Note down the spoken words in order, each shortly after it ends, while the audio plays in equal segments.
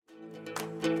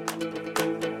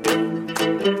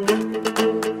Hello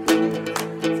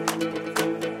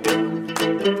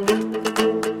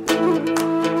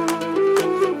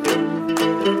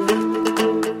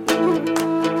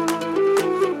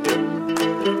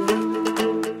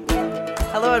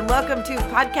and welcome to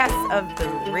Podcasts of the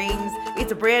Rings.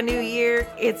 It's a brand new year.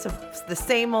 It's the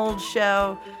same old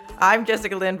show. I'm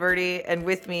Jessica Lynn Verdi, and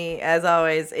with me, as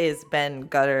always, is Ben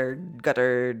Guttard.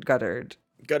 Guttard.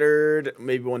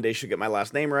 Maybe one day she'll get my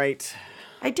last name right.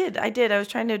 I did. I was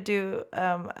trying to do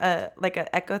an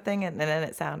echo thing, and then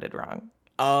it sounded wrong.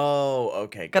 Oh,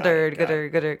 okay. Goddard. I know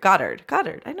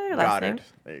your last name.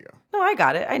 There you go. No, I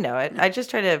got it. I know it. I just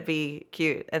try to be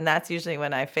cute, and that's usually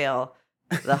when I fail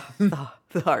the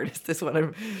hardest is when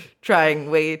I'm trying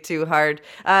way too hard.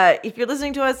 If you're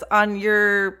listening to us on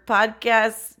your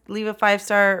podcast, leave a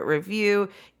 5-star review.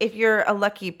 If you're a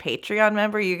lucky Patreon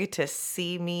member, you get to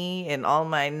see me in all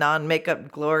my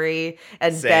non-makeup glory,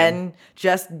 and Same. Ben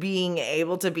just being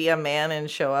able to be a man and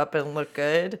show up and look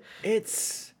good.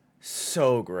 It's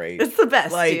so great. It's the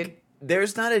best, dude.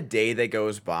 There's not a day that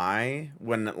goes by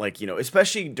when,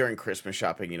 especially during Christmas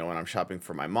shopping, when I'm shopping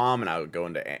for my mom and I would go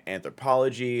into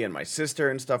Anthropologie and my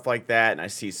sister and stuff like that, and I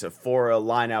see Sephora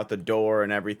line out the door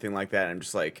and everything like that, and I'm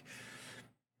just like,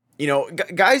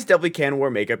 guys definitely can wear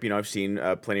makeup. I've seen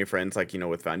plenty of friends,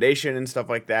 with foundation and stuff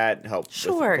like that, help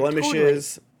with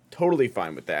blemishes. Totally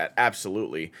fine with that.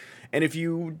 Absolutely. And if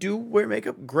you do wear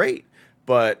makeup, great.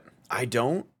 But I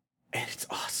don't, and it's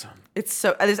awesome. It's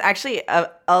so. There's actually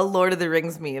a Lord of the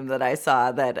Rings meme that I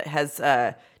saw that has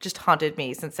just haunted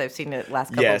me since I've seen it last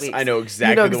couple of weeks. Yes, I know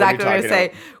exactly. You know exactly what I'm going to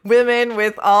say. Women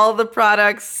with all the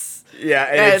products. Yeah,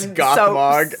 and it's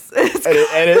Gothmog,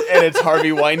 and it's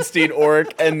Harvey Weinstein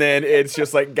orc, and then it's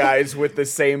just like guys with the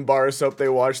same bar of soap they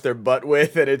wash their butt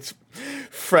with, and it's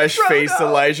fresh-faced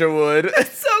Elijah Wood.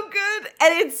 It's so good,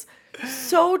 and it's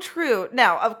so true.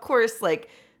 Now, of course,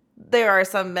 there are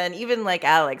some men, even like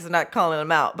Alex, I'm not calling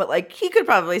him out, but he could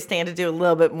probably stand to do a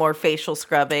little bit more facial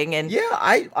scrubbing. And yeah,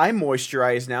 I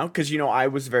moisturize now because I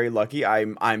was very lucky.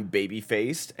 I'm baby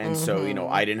faced, and so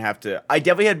I didn't have to. I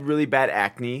definitely had really bad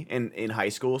acne in high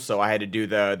school, so I had to do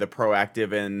the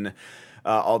Proactive and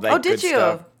all that. Oh, good did you?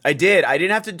 Stuff. I did. I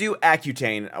didn't have to do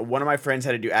Accutane. One of my friends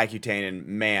had to do Accutane, and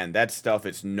man, that stuff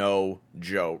is no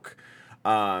joke.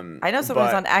 I know someone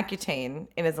who's on Accutane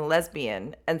and is a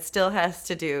lesbian and still has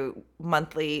to do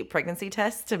monthly pregnancy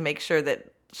tests to make sure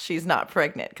that she's not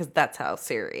pregnant, because that's how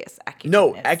serious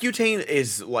Accutane is. Accutane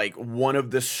is one of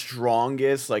the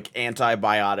strongest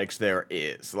antibiotics there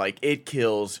is. It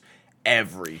kills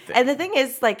everything. And the thing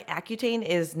is, Accutane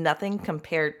is nothing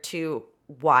compared to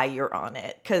why you're on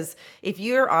it, because if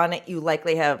you're on it, you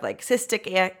likely have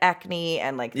cystic acne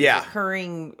and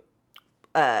recurring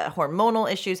hormonal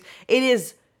issues. It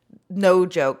is no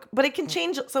joke, but it can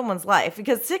change someone's life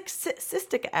because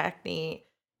cystic acne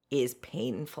is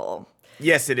painful.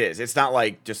 Yes, it is. It's not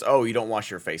just, you don't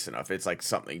wash your face enough. It's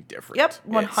something different. Yep,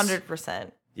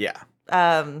 100%. Yeah.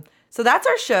 So that's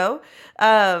our show.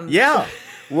 Yeah.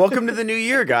 Welcome to the new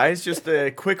year, guys. Just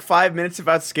a quick 5 minutes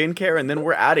about skincare, and then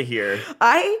we're out of here.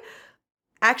 I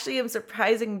actually am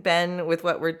surprising Ben with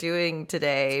what we're doing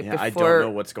today. Yeah, I don't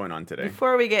know what's going on today.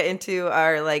 Before we get into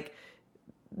our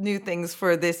new things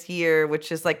for this year,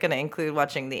 which is going to include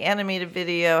watching the animated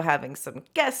video, having some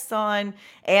guests on,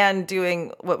 and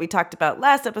doing what we talked about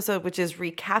last episode, which is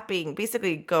recapping,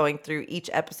 basically going through each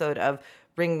episode of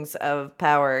Rings of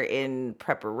Power in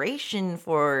preparation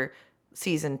for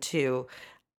season 2.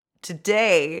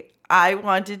 Today, I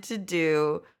wanted to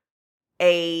do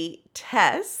a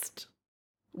test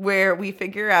where we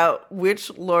figure out which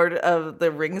Lord of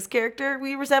the Rings character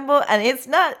we resemble. And it's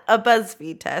not a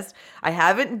BuzzFeed test. I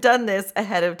haven't done this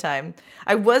ahead of time.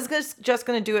 I was just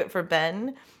going to do it for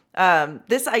Ben.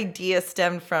 This idea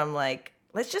stemmed from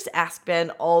let's just ask Ben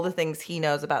all the things he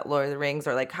knows about Lord of the Rings,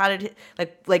 or how did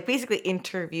he, basically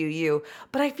interview you.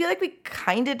 But I feel like we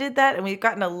kind of did that, and we've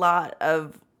gotten a lot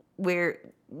of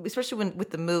especially with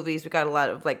the movies, we got a lot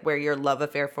of where your love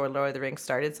affair for Lord of the Rings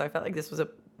started. So I felt like this was a.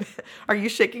 Are you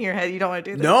shaking your head? You don't want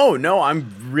to do this? No,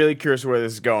 I'm really curious where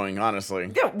this is going,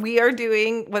 honestly. Yeah, we are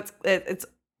doing the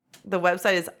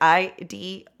website is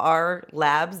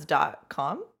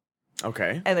idrlabs.com.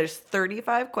 Okay. And there's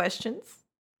 35 questions.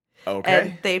 Okay.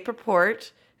 And they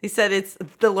said it's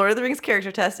the Lord of the Rings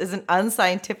character test is an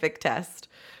unscientific test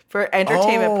for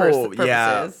entertainment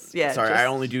purposes. Yeah. Sorry, I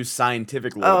only do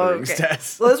scientific Lord of the Rings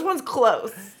tests. Well, this one's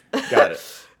close. Got it.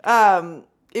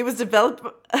 It was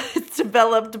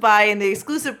developed by and the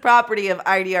exclusive property of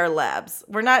IDR Labs.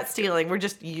 We're not stealing, we're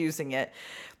just using it.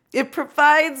 It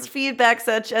provides feedback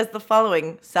such as the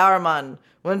following. Saruman,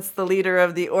 once the leader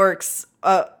of the orcs,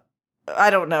 I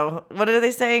don't know. What are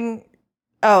they saying?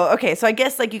 Oh, okay. So I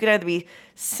guess like you could either be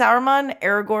Saruman,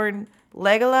 Aragorn,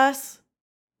 Legolas,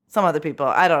 some other people.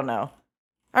 I don't know.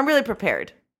 I'm really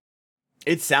prepared.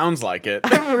 It sounds like it.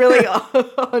 I'm really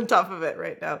on top of it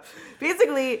right now.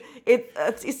 Basically,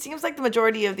 it seems like the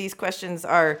majority of these questions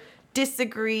are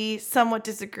disagree, somewhat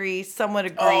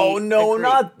agree. Oh no, agree.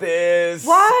 not this.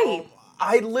 Why?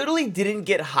 I literally didn't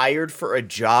get hired for a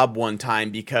job one time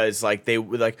because like they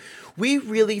were like, we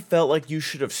really felt like you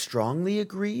should have strongly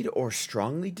agreed or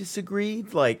strongly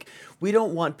disagreed. Like we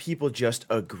don't want people just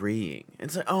agreeing.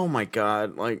 It's like, oh my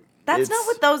god, like That's not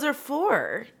what those are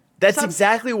for. that's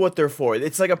exactly what they're for.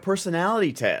 It's like a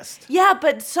personality test. Yeah,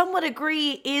 but somewhat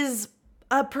agree is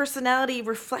a personality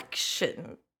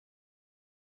reflection.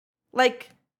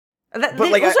 Like,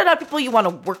 those are not people you want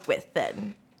to work with.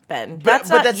 Then, Ben, that's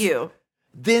not you.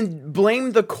 Then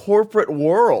blame the corporate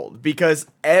world because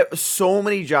so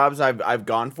many jobs I've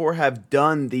gone for have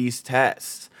done these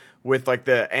tests with like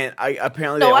and I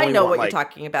apparently No, they I only know want, what you're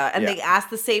talking about, and they ask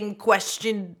the same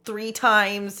question 3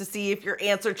 times to see if your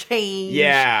answer changed.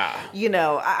 Yeah, you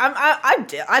know,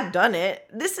 I've done it.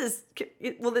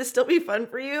 Will this still be fun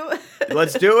for you?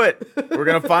 Let's do it. We're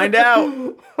gonna find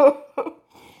out. All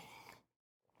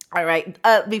right.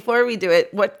 Before we do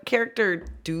it, what character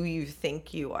do you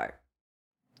think you are?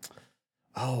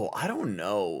 Oh, I don't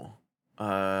know.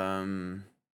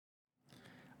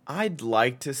 I'd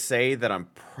like to say that I'm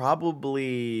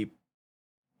probably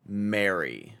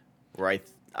Mary, where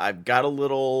I've got a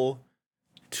little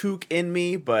toque in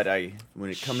me, but when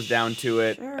it comes down to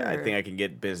it, I think I can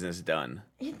get business done.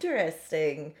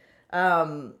 Interesting.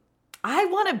 I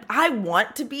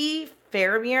want to be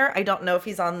Faramir. I don't know if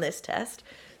he's on this test.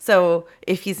 So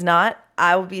if he's not,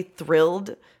 I will be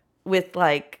thrilled with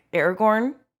like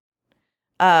Aragorn.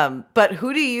 But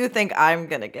who do you think I'm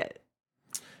gonna get?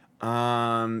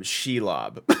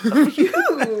 Shelob. You?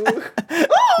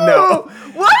 No.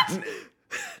 What?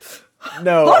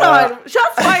 No. Hold on.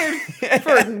 Shots fired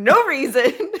for no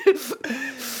reason.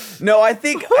 No, I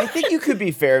think you could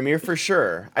be Faramir for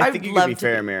sure. I think you could be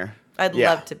Faramir. I'd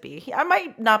love to be. I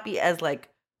might not be as like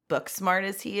book smart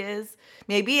as he is.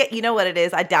 Maybe, you know what it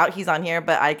is? I doubt he's on here,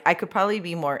 but I could probably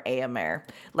be more Éomer.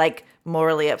 Like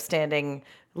morally upstanding,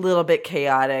 little bit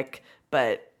chaotic,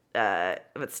 but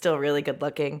still really good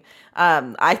looking.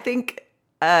 I think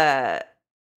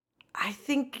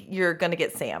you're gonna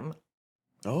get Sam.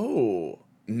 Oh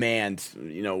man,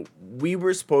 we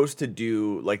were supposed to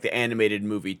do like the animated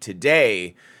movie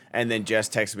today, and then Jess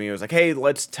texted me. It was like, "Hey,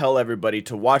 let's tell everybody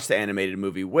to watch the animated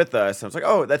movie with us." And I was like,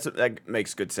 "Oh, that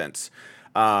makes good sense."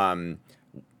 I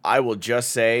will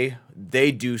just say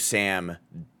they do Sam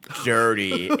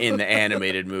dirty in the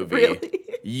animated movie. Really?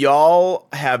 Y'all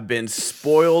have been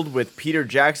spoiled with Peter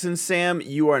Jackson's Sam.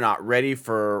 You are not ready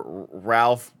for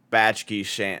Ralph Bakshi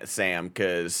Sam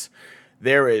because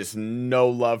there is no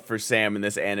love for Sam in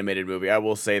this animated movie. I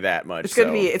will say that much. It's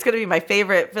gonna be my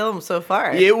favorite film so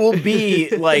far. It will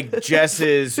be like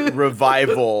Jess's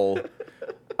revival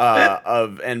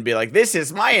and be like, this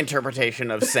is my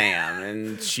interpretation of Sam,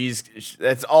 and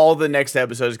that's all the next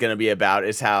episode is going to be about,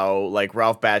 is how like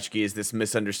Ralph Bakshi is this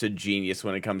misunderstood genius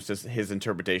when it comes to his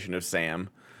interpretation of Sam.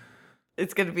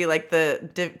 It's going to be like the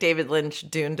David Lynch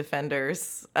Dune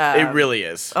Defenders. It really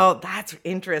is. Oh, that's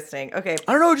interesting. Okay.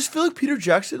 I don't know. I just feel like Peter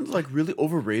Jackson's like really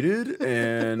overrated,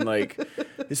 and like,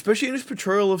 especially in his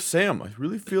portrayal of Sam, I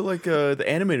really feel like the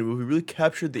animated movie really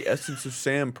captured the essence of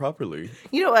Sam properly.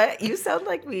 You know what? You sound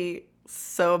like me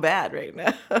so bad right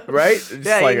now. Right? Just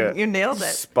yeah, like you nailed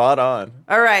it. Spot on.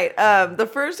 All right. The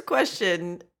first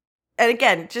question, and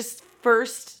again, just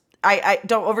first. I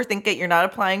don't overthink it. You're not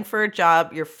applying for a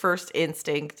job. Your first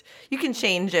instinct. You can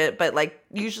change it, but like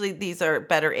usually these are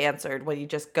better answered when you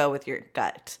just go with your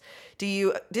gut. Do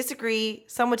you disagree,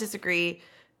 somewhat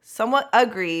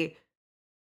agree,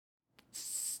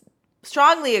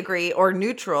 strongly agree, or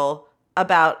neutral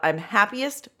about I'm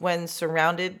happiest when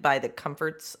surrounded by the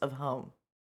comforts of home?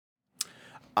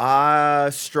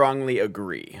 Strongly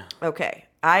agree. Okay.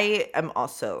 I am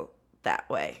also that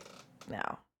way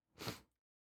now.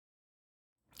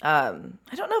 I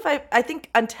don't know if I think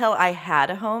until I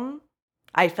had a home,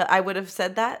 I would have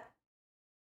said that.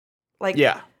 Like,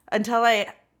 yeah. Until I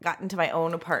got into my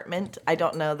own apartment, I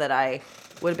don't know that I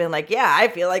would have been like, yeah, I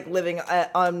feel like living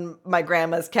on my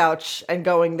grandma's couch and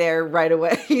going there right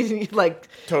away. Like,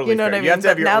 totally, you know fair. what I mean? You have to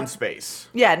have your own space.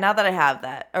 Yeah, now that I have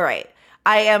that. All right.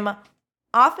 I am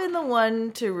often the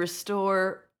one to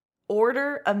restore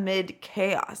order amid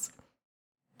chaos.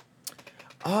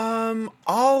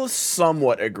 I'll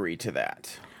somewhat agree to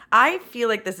that. I feel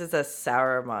like this is a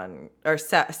Sauron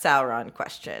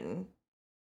question.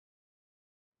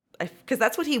 Because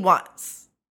that's what he wants.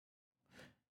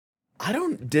 I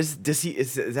don't. Does he?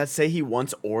 Does that say he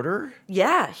wants order?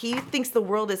 Yeah, he thinks the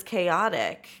world is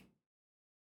chaotic,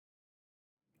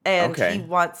 and Okay.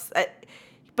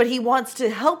 but he wants to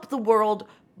help the world,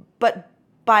 but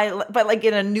by like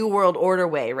in a new world order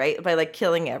way, right? By like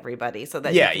killing everybody so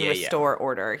that he can restore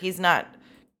order. He's not.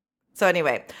 So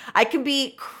anyway, I can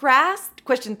be crass.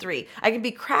 Question 3. I can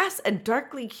be crass and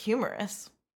darkly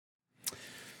humorous.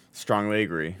 Strongly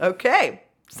agree. Okay,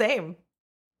 same.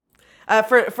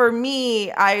 For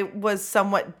me, I was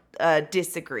somewhat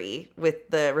disagree with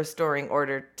the restoring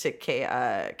order to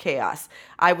chaos.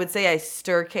 I would say I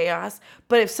stir chaos,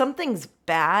 but if something's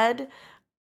bad,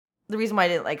 the reason why I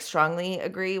didn't like strongly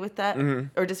agree with that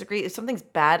or disagree, if something's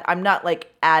bad, I'm not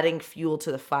like adding fuel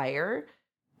to the fire.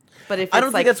 But if it's I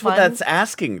don't think that's fun, what that's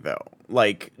asking though.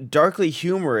 Like darkly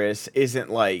humorous isn't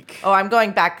like. Oh, I'm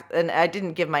going back, and I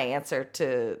didn't give my answer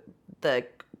to the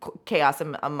chaos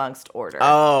amongst order.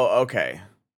 Oh, okay.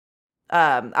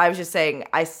 I was just saying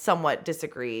I somewhat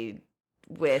disagreed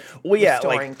with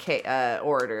restoring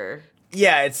order.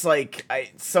 Yeah, it's like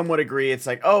I somewhat agree. It's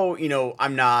like, oh,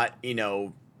 I'm not,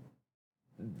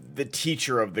 the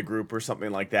teacher of the group or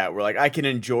something like that. Where like I can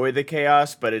enjoy the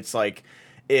chaos, but it's like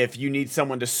if you need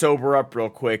someone to sober up real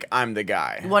quick, I'm the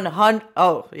guy. 100.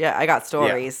 Oh yeah, I got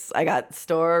stories. Yeah. I got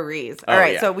stories. All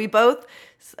right, yeah. So we both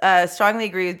strongly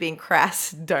agree with being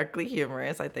crass, darkly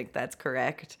humorous. I think that's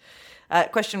correct.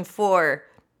 Question 4.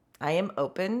 I am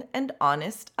open and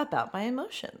honest about my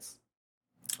emotions.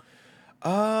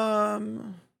 I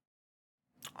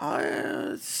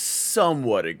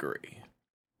somewhat agree.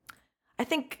 I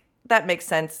think that makes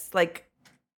sense. Like,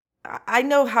 I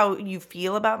know how you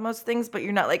feel about most things, but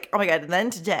you're not like, oh my God, and then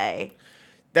today.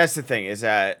 That's the thing, is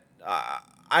that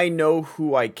I know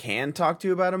who I can talk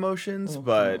to about emotions,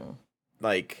 but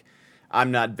like,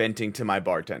 I'm not venting to my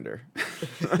bartender.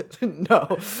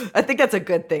 No, I think that's a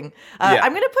good thing.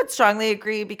 I'm going to put strongly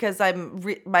agree because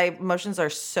my emotions are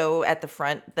so at the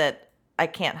front that I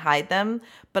can't hide them,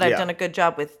 but I've done a good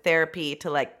job with therapy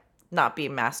to like not be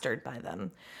mastered by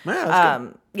them. Yeah, that's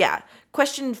good. Yeah.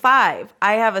 Question 5.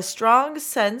 I have a strong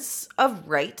sense of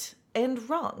right and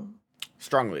wrong.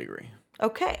 Strongly agree.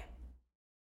 Okay.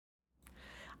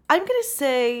 I'm going to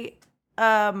say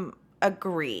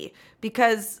agree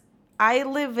because I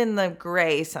live in the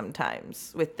gray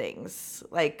sometimes with things.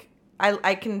 Like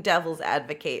I can devil's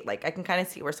advocate. Like I can kind of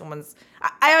see where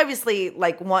I obviously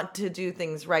like want to do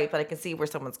things right, but I can see where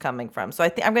someone's coming from. So I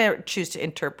think I'm going to choose to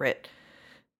interpret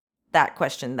that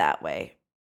question that way,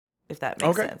 if that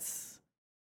makes sense.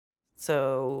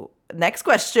 So next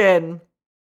question.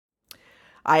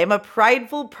 I am a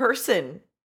prideful person.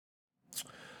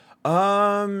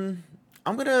 I'm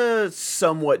going to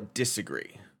somewhat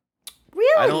disagree.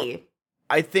 Really?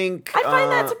 I think I find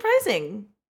that surprising.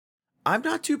 I'm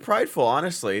not too prideful,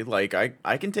 honestly. Like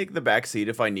I can take the back seat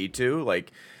if I need to.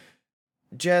 Like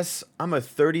Jess, I'm a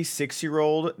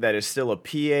 36-year-old that is still a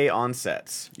PA on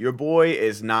sets. Your boy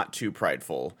is not too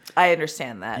prideful. I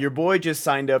understand that. Your boy just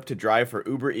signed up to drive for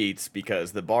Uber Eats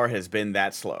because the bar has been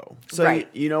that slow. So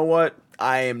you know what?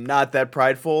 I am not that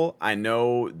prideful. I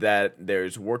know that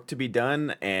there's work to be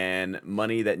done and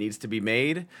money that needs to be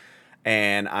made.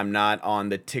 And I'm not on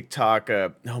the TikTok.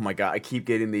 Oh my God, I keep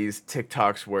getting these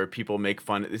TikToks where people make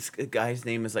fun. This guy's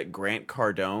name is like Grant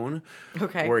Cardone.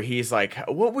 Okay. Where he's like,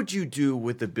 what would you do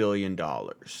with $1 billion?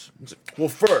 Well,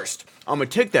 first, I'm going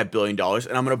to take that $1 billion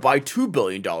and I'm going to buy $2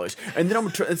 billion. And then I'm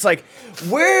going to, it's like,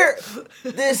 where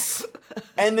this,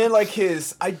 and then like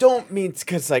I don't mean,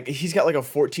 because like he's got like a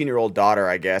 14-year-old daughter,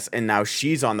 I guess. And now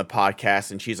she's on the podcast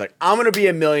and she's like, I'm going to be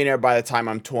a millionaire by the time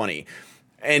I'm 20.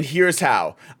 And here's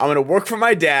how. I'm going to work for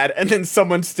my dad, and then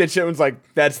someone stitched it and was like,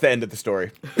 that's the end of the story.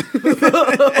 But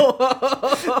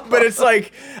it's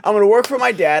like, I'm going to work for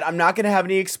my dad. I'm not going to have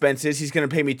any expenses. He's going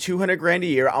to pay me $200,000 a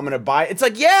year. I'm going to buy. It's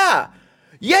like, yeah,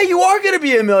 you are going to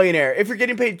be a millionaire. If you're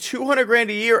getting paid $200,000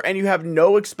 a year and you have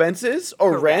no expenses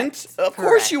or rent, of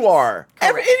course you are.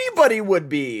 Anybody would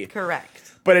be.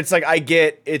 Correct. But it's like,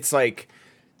 it's like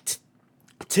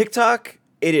TikTok,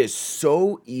 it is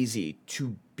so easy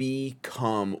to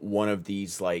become one of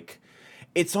these, like,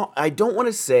 I don't want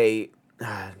to say,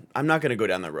 I'm not going to go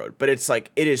down that road, but it's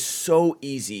like, it is so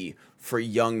easy for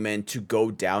young men to go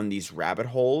down these rabbit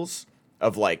holes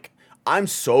of like, I'm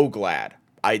so glad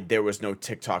there was no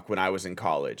TikTok when I was in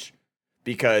college,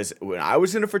 because when I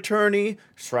was in a fraternity,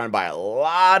 surrounded by a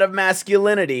lot of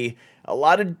masculinity, a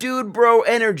lot of dude bro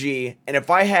energy, and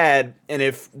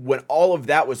when all of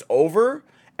that was over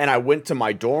and I went to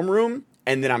my dorm room,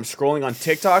 and then I'm scrolling on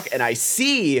TikTok and I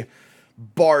see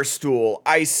Barstool.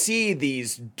 I see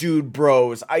these Dude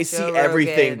Bros. I see Joe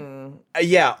everything. Rogan.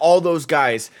 Yeah, all those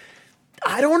guys.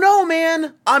 I don't know,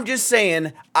 man. I'm just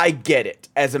saying, I get it.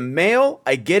 As a male,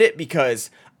 I get it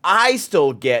because I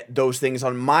still get those things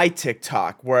on my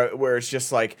TikTok where it's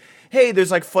just like, hey,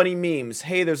 there's like funny memes.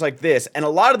 Hey, there's like this. And a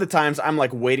lot of the times I'm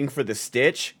like waiting for the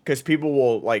stitch because people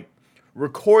will like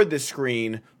record the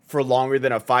screen for longer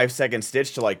than a 5-second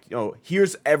stitch to like,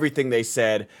 here's everything they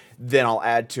said, then I'll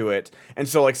add to it. And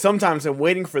so like sometimes I'm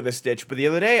waiting for the stitch, but the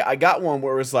other day I got one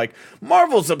where it was like,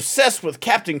 Marvel's obsessed with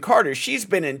Captain Carter. She's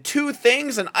been in 2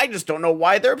 things and I just don't know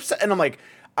why they're upset. And I'm like,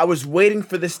 I was waiting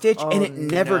for the stitch and it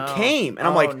never came. And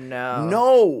I'm like,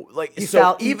 no. Like, You so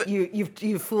felt even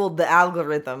you fooled the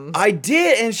algorithm. I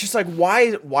did, and it's just like,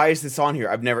 why is this on here?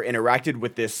 I've never interacted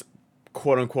with this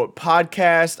quote unquote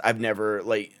podcast. I've never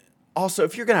like. Also,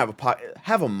 if you're gonna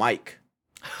have a mic.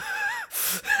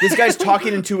 This guy's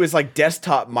talking into his like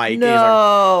desktop mic.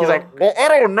 No, and he's like, well, I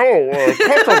don't know.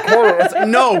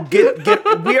 No,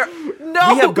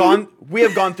 we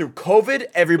have gone through COVID.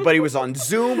 Everybody was on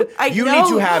Zoom. You need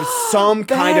to have some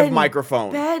kind of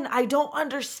microphone. Ben, I don't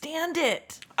understand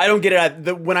it. I don't get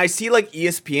it. When I see like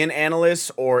ESPN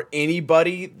analysts or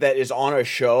anybody that is on a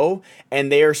show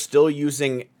and they are still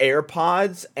using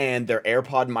AirPods and their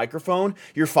AirPod microphone,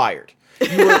 you're fired.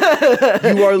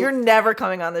 You're never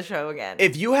coming on the show again.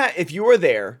 If you are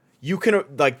there, you can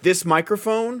like this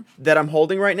microphone that I'm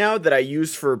holding right now that I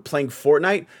use for playing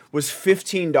Fortnite was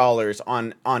 $15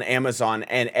 on Amazon,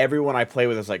 and everyone I play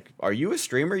with is like, "Are you a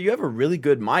streamer? You have a really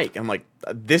good mic." I'm like,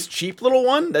 "This cheap little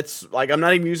one? That's like I'm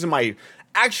not even using my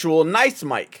actual nice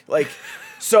mic." Like,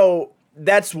 so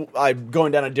that's I'm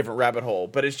going down a different rabbit hole,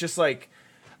 but it's just like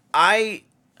I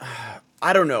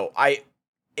don't know.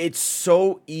 It's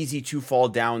so easy to fall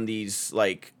down these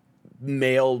like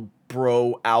male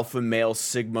bro alpha male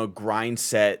sigma grind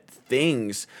set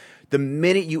things the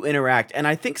minute you interact. And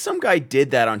I think some guy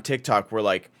did that on TikTok where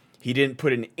like he didn't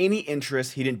put in any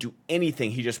interest, he didn't do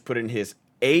anything, he just put in his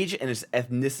age and his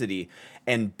ethnicity.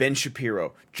 And Ben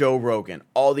Shapiro, Joe Rogan,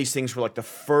 all these things were like the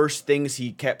first things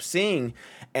he kept seeing,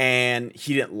 and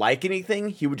he didn't like anything,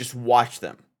 he would just watch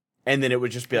them. And then it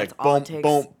would just be like boom,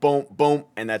 boom, boom, boom,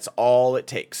 and that's all it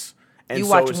takes. And you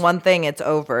so watch one thing, it's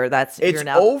over. It's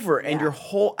over, and your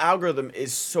whole algorithm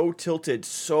is so tilted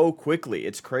so quickly.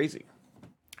 It's crazy.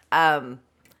 I'm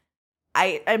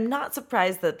not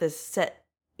surprised that this set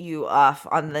you off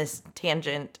on this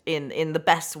tangent in the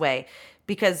best way,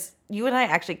 because you and I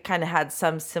actually kind of had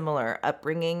some similar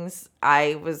upbringings.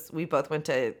 We both went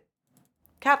to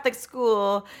Catholic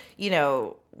school.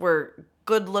 We're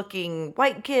good-looking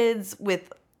white kids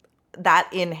with that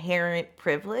inherent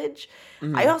privilege.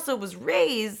 Mm-hmm. I also was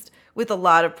raised with a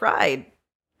lot of pride,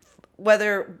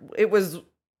 whether it was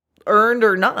earned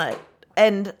or not.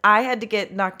 And I had to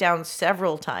get knocked down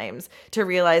several times to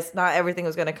realize not everything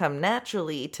was going to come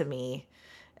naturally to me.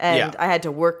 And I had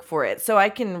to work for it. So I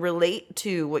can relate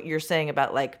to what you're saying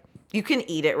about like, you can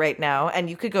eat it right now and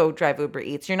you could go drive Uber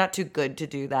Eats. You're not too good to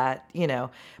do that,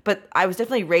 But I was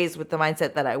definitely raised with the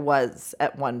mindset that I was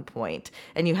at one point.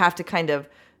 And you have to kind of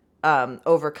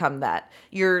overcome that.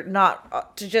 You're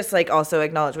not to just like also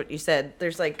acknowledge what you said.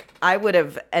 There's like, I would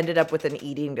have ended up with an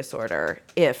eating disorder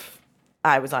if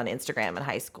I was on Instagram in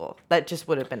high school. That just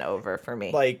would have been over for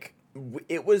me. Like,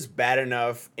 it was bad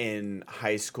enough in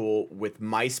high school with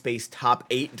MySpace top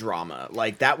 8 drama.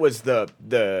 Like that was the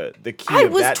key. I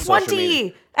was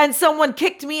 20 and someone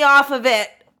kicked me off of it.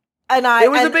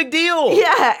 It was a big deal.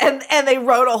 Yeah, and they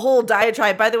wrote a whole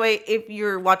diatribe. By the way, if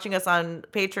you're watching us on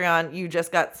Patreon, you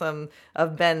just got some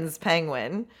of Ben's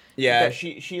penguin. Yeah,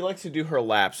 she likes to do her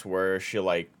laps where she'll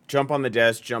like jump on the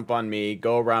desk, jump on me,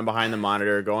 go around behind the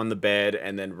monitor, go on the bed,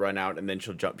 and then run out, and then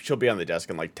she'll be on the desk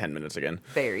in like 10 minutes again.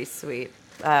 Very sweet.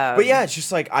 But yeah, it's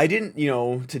just like I didn't,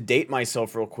 to date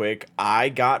myself real quick, I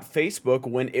got Facebook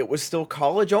when it was still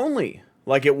college only.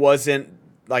 Like it wasn't.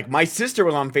 Like, my sister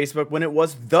was on Facebook when it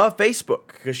was the Facebook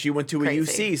because she went to a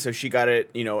UC, so she got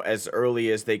it, as early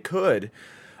as they could.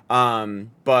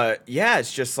 But yeah,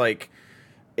 it's just like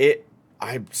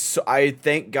I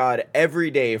thank God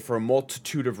every day for a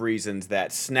multitude of reasons that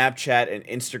Snapchat and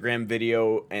Instagram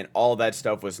video and all that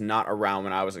stuff was not around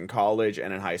when I was in college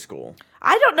and in high school.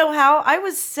 I don't know how. I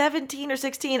was 17 or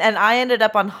 16 and I ended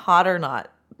up on Hot or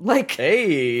Not. Like,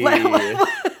 hey.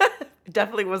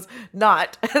 Definitely was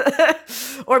not.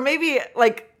 Or maybe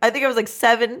like I think I was like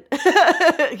 7.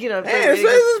 Hey, this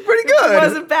is pretty good. It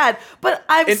wasn't bad. But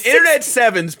I'm internet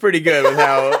 7's pretty good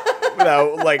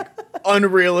without like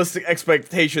unrealistic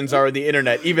expectations are on the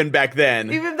internet, even back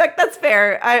then. Even back, that's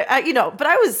fair. But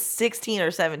I was 16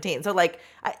 or 17, so like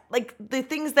the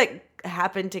things that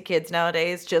happen to kids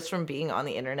nowadays just from being on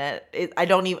the internet, I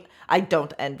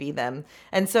don't envy them.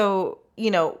 And so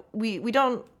we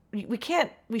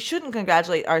shouldn't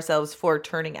congratulate ourselves for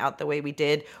turning out the way we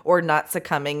did or not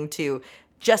succumbing to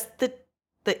just the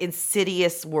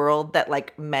insidious world that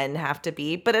like men have to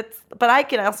be. But I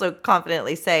can also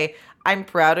confidently say I'm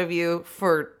proud of you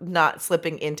for not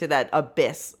slipping into that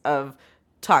abyss of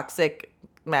toxic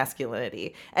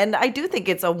masculinity. And I do think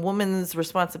it's a woman's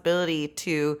responsibility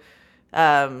to,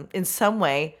 in some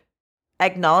way,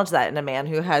 acknowledge that in a man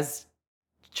who has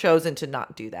chosen to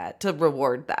not do that, to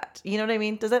reward that. You know what I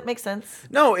mean? Does that make sense?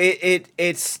 No, it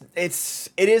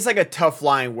is like a tough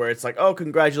line where it's like, oh,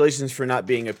 congratulations for not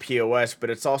being a POS, but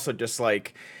it's also just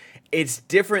like, it's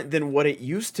different than what it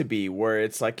used to be, where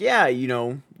it's like, yeah,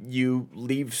 you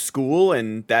leave school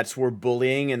and that's where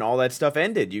bullying and all that stuff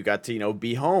ended. You got to,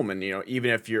 be home, and,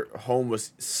 even if your home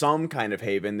was some kind of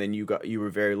haven, then you were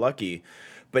very lucky.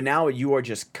 But now you are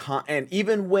just and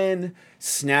even when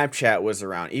Snapchat was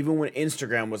around, even when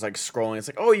Instagram was like scrolling, it's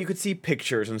like, oh, you could see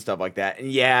pictures and stuff like that. And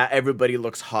yeah, everybody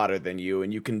looks hotter than you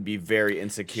and you can be very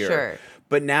insecure. Sure.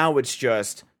 But now it's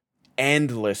just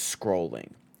endless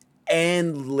scrolling,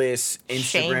 endless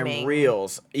Instagram Shaming.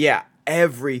 reels. Yeah,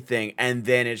 everything. And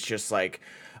then it's just like,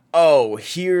 oh,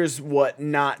 here's what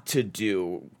not to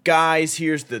do. Guys,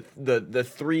 here's the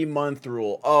 3-month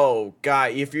rule. Oh, guy,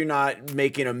 if you're not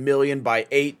making $1 million by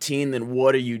 18, then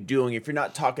what are you doing? If you're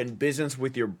not talking business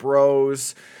with your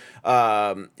bros,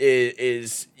 what's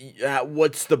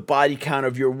the body count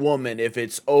of your woman? If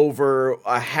it's over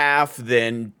a half,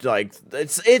 then like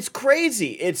it's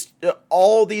crazy. It's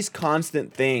all these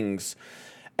constant things.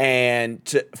 And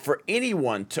for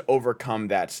anyone to overcome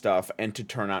that stuff and to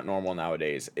turn out normal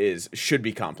nowadays should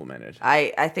be complimented.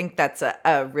 I think that's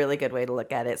a really good way to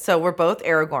look at it. So we're both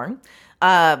Aragorn.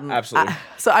 Absolutely.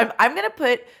 So I'm going to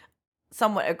put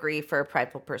somewhat agree for a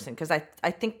prideful person, because I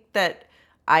think that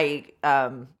I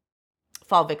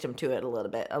fall victim to it a little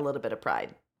bit of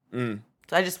pride. So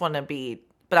I just want to be,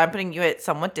 but I'm putting you at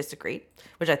somewhat disagree,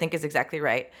 which I think is exactly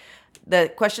right.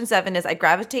 The question 7 is, I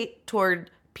gravitate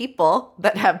toward people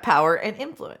that have power and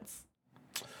influence.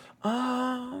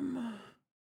 I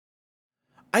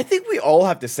think we all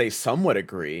have to say somewhat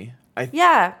agree.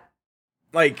 Yeah.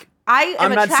 Like, I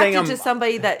am not saying attracted to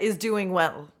somebody that is doing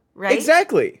well, right?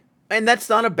 Exactly. And that's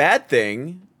not a bad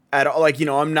thing at all. Like,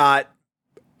 I'm not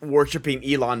worshiping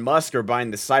Elon Musk or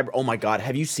buying the cyber. Oh my God.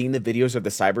 Have you seen the videos of the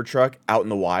Cybertruck out in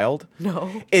the wild?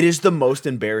 No. It is the most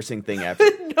embarrassing thing ever.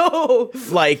 No.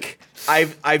 Like,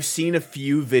 I've seen a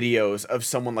few videos of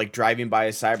someone like driving by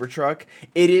a Cybertruck.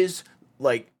 It is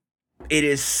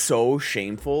so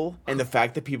shameful. And the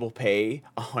fact that people pay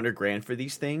 $100,000 for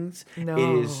these things, No.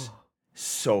 it is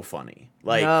so funny.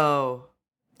 Like, no.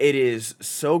 It is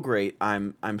so great.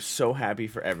 I'm so happy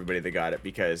for everybody that got it,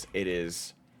 because it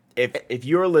is, if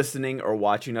you're listening or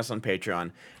watching us on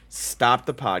Patreon, stop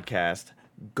the podcast.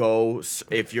 Go,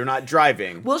 if you're not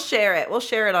driving. We'll share it. We'll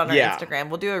share it on our Instagram.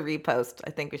 We'll do a repost. I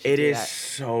think we should do that. It is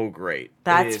so great.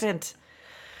 That's fantastic.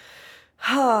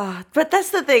 But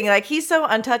that's the thing. Like, he's so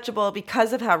untouchable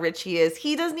because of how rich he is.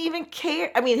 He doesn't even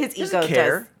care. I mean, his ego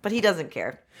does, but he doesn't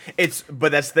care.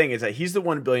 But that's the thing, is that he's the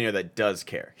one billionaire that does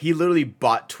care. He literally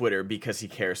bought Twitter because he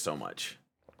cares so much.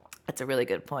 That's a really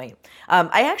good point.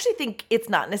 I actually think it's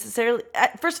not necessarily,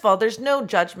 first of all, there's no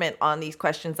judgment on these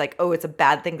questions like, oh, it's a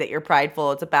bad thing that you're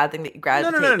prideful. It's a bad thing that you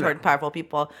gravitate toward powerful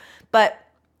people. But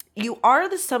you are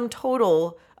the sum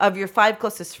total of your 5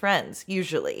 closest friends,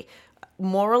 usually,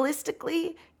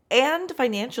 moralistically and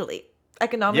financially,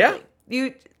 economically. Yeah.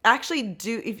 You actually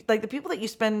do, like the people that you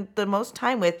spend the most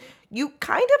time with, you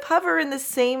kind of hover in the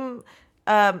same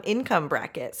income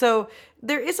bracket. So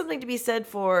there is something to be said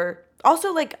for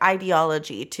also like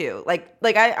ideology too. Like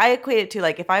I equate it to,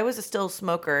 like, if I was a still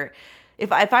smoker,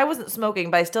 if I wasn't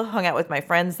smoking, but I still hung out with my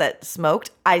friends that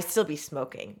smoked, I'd still be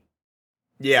smoking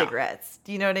cigarettes.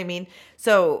 Do you know what I mean?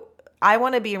 So I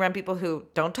want to be around people who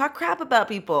don't talk crap about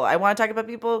people. I want to talk about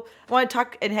people. I want to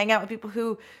talk and hang out with people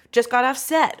who just got off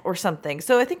set or something.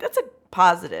 So I think that's a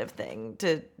positive thing,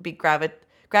 to be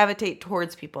gravitate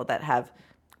towards people that have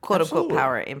quote unquote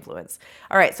power and influence.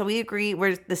 All right. So we agree.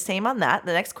 We're the same on that.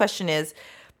 The next question is,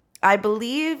 I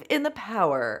believe in the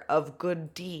power of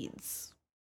good deeds.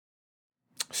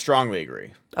 Strongly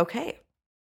agree. Okay.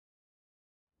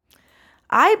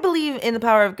 I believe in the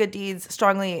power of good deeds.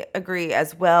 Strongly agree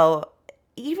as well,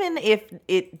 even if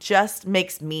it just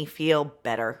makes me feel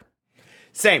better.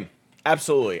 Same.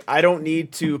 Absolutely. I don't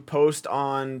need to post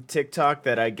on TikTok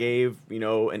that I gave,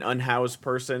 an unhoused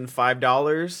person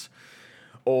 $5,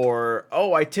 or,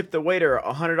 oh, I tipped the waiter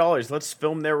 $100. Let's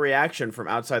film their reaction from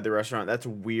outside the restaurant. That's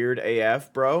weird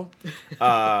AF, bro.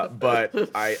 But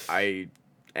I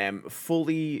am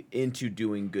fully into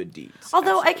doing good deeds.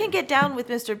 Although I Absolutely. can get down with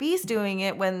Mr. Beast doing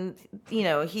it when,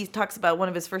 he talks about one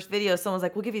of his first videos. Someone's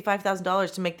like, we'll give you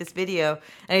 $5,000 to make this video.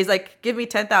 And he's like, give me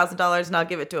 $10,000 and I'll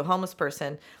give it to a homeless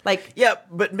person. Like, Yeah,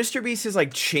 but Mr. Beast is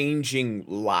like changing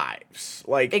lives.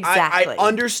 Like, Exactly. I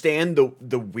understand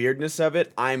the weirdness of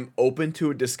it. I'm open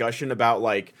to a discussion about,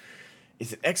 like,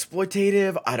 is it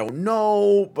exploitative? I don't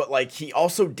know. But, like, he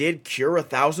also did cure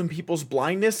 1,000 people's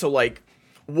blindness. So, like,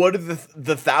 what do the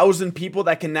 1,000 people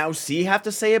that can now see have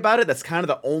to say about it? That's kind of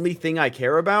the only thing I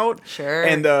care about. Sure.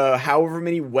 And the however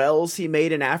many wells he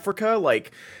made in Africa,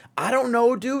 like, I don't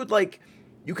know, dude. Like,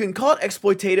 you can call it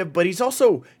exploitative, but he's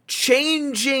also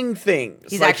changing things.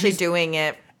 he's Like, actually doing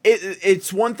it.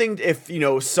 It's one thing if,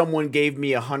 someone gave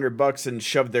me $100 and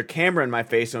shoved their camera in my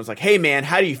face and was like, hey man,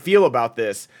 how do you feel about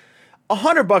this?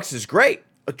 $100 is great.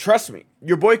 Trust me,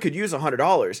 your boy could use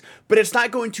 $100, but it's not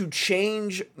going to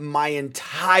change my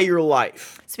entire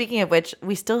life. Speaking of which,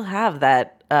 we still have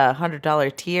that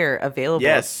 $100 tier available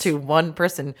Yes. to one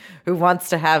person who wants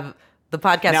to have the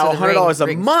podcast. Now, of the $100 a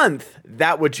Ring- month,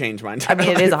 that would change my entire I mean,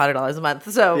 it life. is $100 a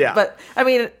month. So, Yeah. but I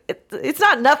mean, it's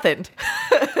not nothing.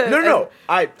 No.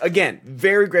 Again,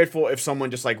 very grateful if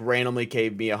someone just like randomly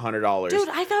gave me $100. Dude,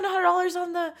 I found $100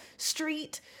 on the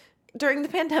street during the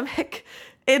pandemic.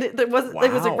 And it was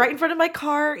like Wow. right in front of my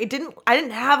car. I didn't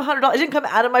have $100. It didn't come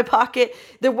out of my pocket.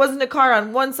 There wasn't a car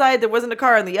on one side. There wasn't a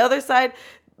car on the other side.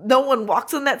 No one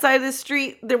walks on that side of the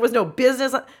street. There was no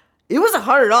business. It was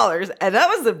 $100, and that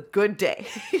was a good day.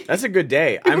 That's a good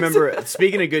day. I remember,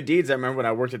 speaking of good deeds, I remember when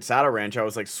I worked at Saddle Ranch, I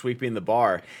was like sweeping the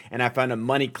bar, and I found a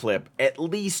money clip at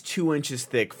least 2 inches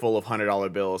thick full of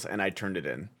 $100 bills, and I turned it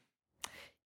in.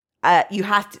 You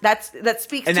have to. That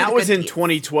speaks. And to that the was good in deeds.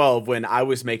 2012 when I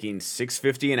was making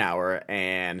 $650 an hour,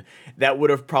 and that would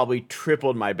have probably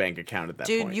tripled my bank account at that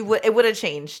Dude, point. it would have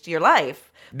changed your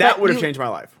life. That But would have you- changed my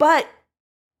life. But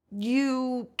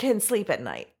you can sleep at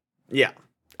night. Yeah.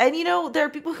 And there are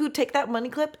people who take that money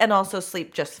clip and also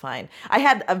sleep just fine. I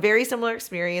had a very similar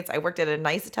experience. I worked at a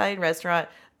nice Italian restaurant.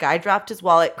 Guy dropped his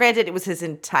wallet. Granted, it was his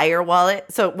entire wallet,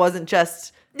 so it wasn't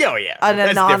just Oh, yeah. an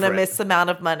That's anonymous different. amount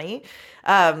of money.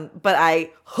 But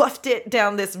I hoofed it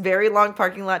down this very long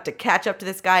parking lot to catch up to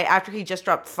this guy after he just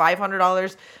dropped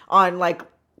 $500 on like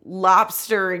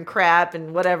lobster and crab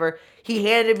and whatever. He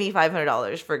handed me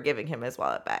 $500 for giving him his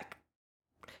wallet back.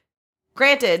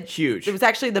 Granted, Huge. It was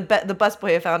actually the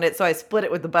busboy who found it, so I split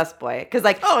it with the busboy because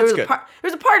like Oh, there that's was good. there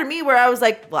was a part of me where I was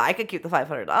like, well, I could keep the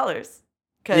 $500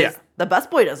 because Yeah. the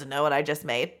busboy doesn't know what I just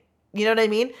made. You know what I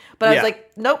mean? But I was Yeah.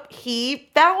 like, nope, he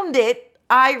found it.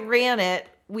 I ran it.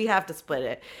 We have to split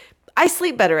it. I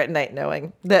sleep better at night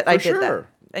knowing that I did that. sure.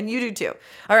 And you do too.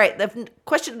 All right.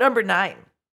 Question number 9.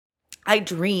 I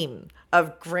dream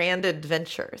of grand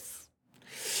adventures.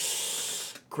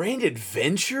 Grand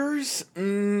Adventures?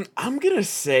 I'm going to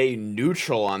say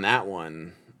neutral on that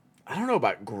one. I don't know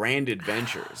about Grand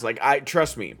Adventures. Like,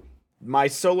 trust me, my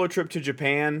solo trip to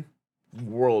Japan,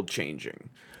 world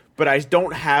changing. But I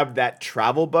don't have that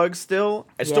travel bug still.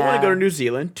 I still want to Yeah. go to New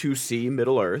Zealand to see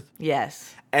Middle Earth.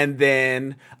 Yes. And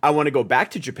then I want to go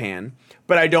back to Japan,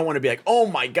 but I don't want to be like, oh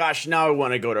my gosh, now I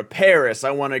want to go to Paris.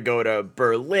 I want to go to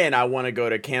Berlin. I want to go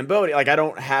to Cambodia. Like, I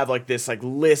don't have like this like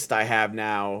list I have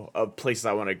now of places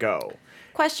I want to go.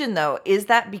 Question though, is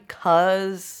that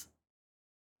because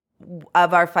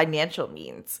of our financial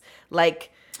means?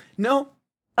 Like, No.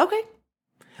 okay.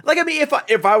 Like, I mean,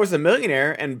 if I was a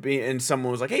millionaire and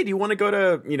someone was like, hey, do you want to go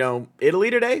to, Italy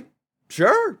today?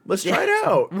 Sure, let's try it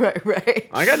out. Right.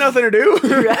 I got nothing to do.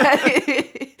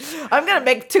 Right. I'm gonna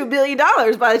make $2 billion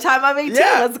by the time I'm 18.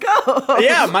 Yeah. Let's go.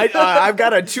 Yeah, I've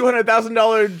got a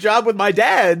 $200,000 job with my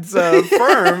dad's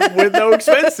firm with no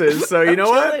expenses. So you know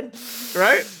what?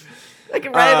 Right? I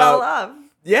can write it all off.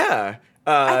 Yeah.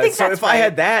 I think So that's if I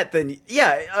had right. that, then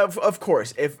yeah, of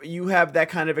course. If you have that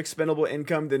kind of expendable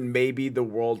income, then maybe the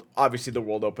world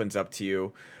opens up to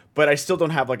you. But I still don't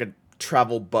have like a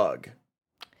travel bug.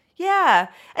 Yeah.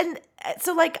 And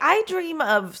so like I dream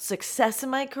of success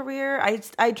in my career.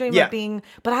 I dream Yeah. of being,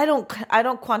 but I don't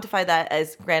quantify that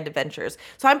as grand adventures.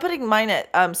 So I'm putting mine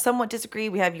at somewhat disagree.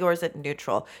 We have yours at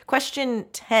neutral. Question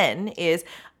 10 is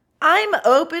I'm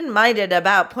open-minded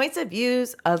about points of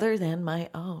views other than my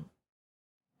own.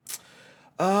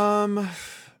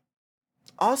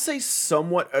 I'll say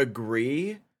somewhat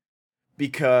agree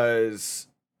because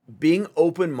being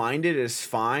open-minded is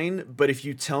fine, but if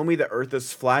you tell me the earth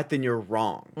is flat, then you're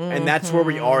wrong. And that's where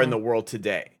we are in the world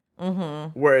today.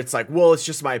 Where it's like, well, it's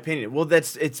just my opinion. Well,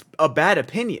 it's a bad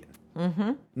opinion.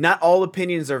 Not all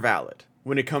opinions are valid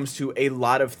when it comes to a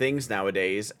lot of things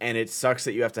nowadays, and it sucks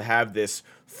that you have to have this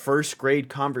first grade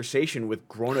conversation with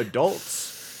grown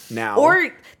adults now. Or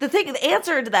the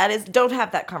answer to that is don't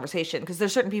have that conversation, because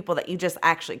there's certain people that you just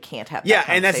actually can't have that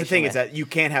conversation and that's the thing with. is that you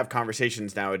can't have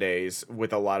conversations nowadays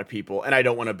with a lot of people, and I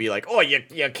don't want to be like, oh, you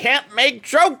can't make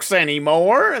jokes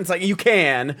anymore. And it's like, you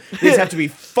can. They just have to be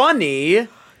funny.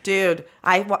 Dude,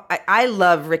 I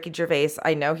love Ricky Gervais.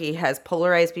 I know he has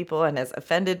polarized people and has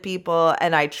offended people,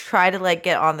 and I try to like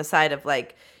get on the side of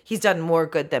like he's done more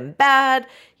good than bad.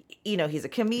 You know, he's a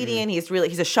comedian. He's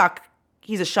a shock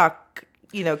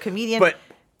comedian. But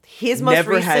his most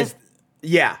recent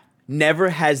never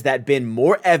has that been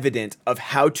more evident of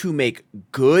how to make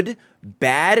good,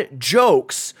 bad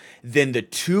jokes than the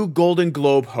 2 Golden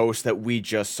Globe hosts that we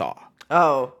just saw.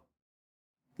 Oh.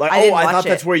 Like, I thought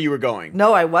that's where you were going.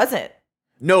 No, I wasn't.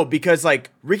 No, because like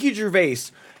Ricky Gervais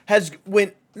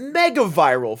went mega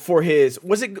viral for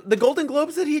was it the Golden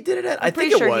Globes that he did it at? I'm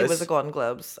pretty sure he was the Golden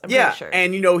Globes. I'm pretty sure.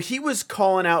 And he was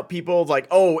calling out people like,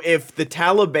 oh, if the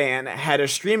Taliban had a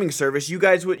streaming service,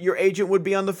 your agent would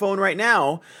be on the phone right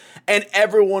now. And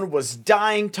everyone was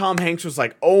dying. Tom Hanks was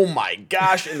like, oh my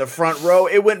gosh, in the front row.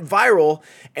 It went viral.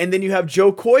 And then you have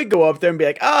Joe Coy go up there and be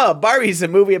like, Barbie's a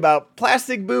movie about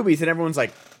plastic boobies. And everyone's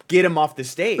like, get him off the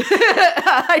stage.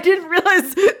 I didn't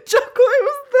realize Joe Coy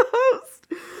was the host.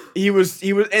 He was,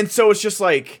 and so it's just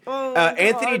like,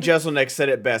 Anthony Jeselnik said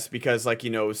it best, because like,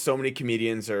 so many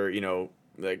comedians are,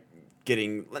 like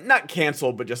getting, not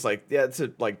canceled, but just like, yeah, it's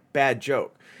a like bad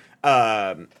joke.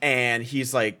 And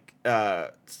he's like, I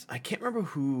can't remember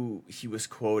who he was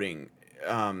quoting.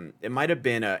 It might have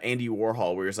been Andy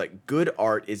Warhol, where he's like, good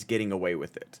art is getting away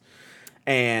with it.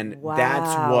 And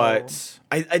that's what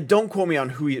I don't quote me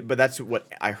on but that's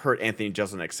what I heard Anthony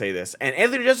Jeselnik say this. And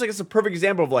Anthony Jeselnik is a perfect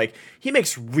example of like, he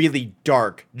makes really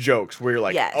dark jokes where you're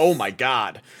like, oh my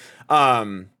God.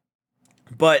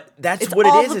 But that's what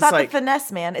it is. It's about the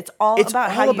finesse, man. It's all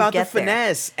about how you get the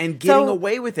finesse and getting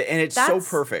away with it. And it's so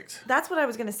perfect. That's what I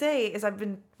was going to say is I've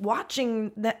been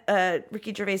watching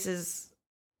Ricky Gervais's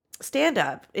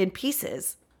stand-up in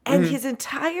pieces, and his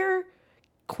entire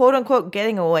quote unquote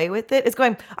getting away with it is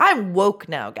going, I'm woke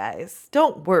now, guys.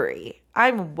 Don't worry.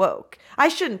 I'm woke. I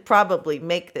shouldn't probably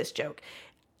make this joke.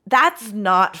 That's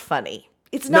not funny.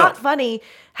 It's not funny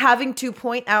having to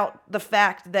point out the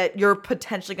fact that you're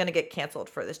potentially going to get canceled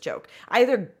for this joke.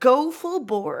 Either go full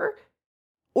bore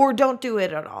or don't do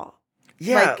it at all.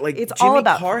 Yeah, like it's Jimmy all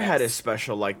about Carr finesse. had a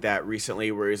special like that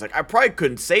recently where he's like, I probably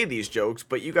couldn't say these jokes,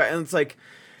 but you guys, and it's like,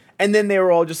 and then they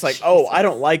were all just like, oh, I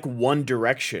don't like One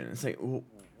Direction. It's like,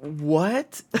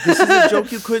 what? This is a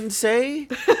joke you couldn't say?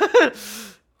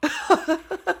 It's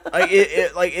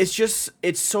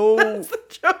so. That's the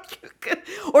joke you could,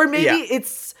 or maybe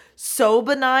it's so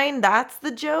benign. That's the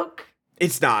joke.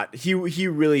 It's not. He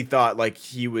really thought like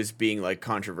he was being like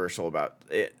controversial about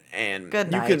it, and good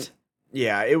night.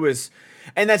 It was,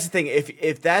 and that's the thing.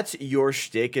 If that's your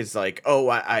shtick, is like,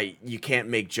 oh, you can't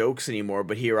make jokes anymore,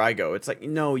 but here I go. It's like,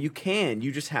 no, you can.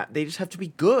 They just have to be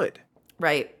good,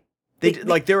 right?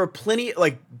 There are plenty,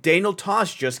 like Daniel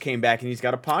Tosh just came back and he's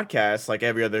got a podcast like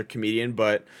every other comedian,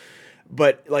 but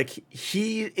like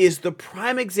he is the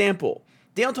prime example.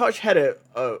 Daniel Tosh had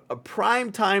a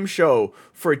prime time show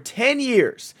for 10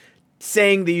 years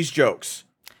saying these jokes.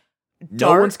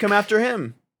 No one's come after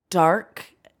him.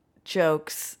 Dark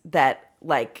jokes that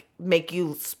like make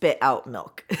you spit out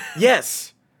milk.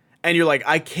 Yes. And you're like,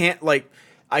 I can't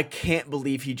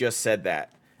believe he just said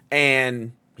that.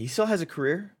 And he still has a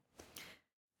career.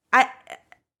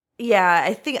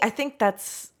 I think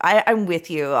that's I'm with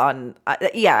you on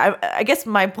I guess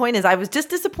my point is I was just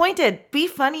disappointed. Be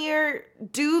funnier.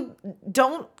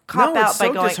 Don't cop out by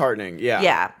going disheartening.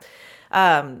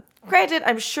 Granted,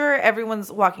 I'm sure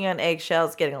everyone's walking on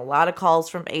eggshells, getting a lot of calls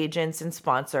from agents and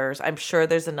sponsors. I'm sure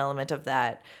there's an element of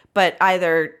that. But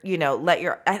either,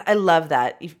 I love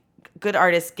that. Good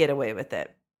artists get away with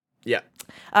it. Yeah.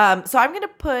 So I'm gonna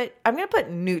put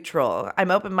neutral.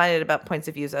 I'm open-minded about points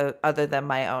of views other than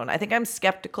my own. I think I'm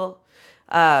skeptical,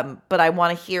 but I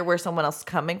want to hear where someone else is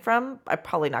coming from. I'm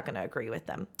probably not going to agree with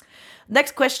them.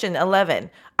 Next question,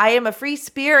 11. I am a free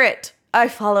spirit. I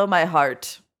follow my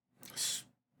heart.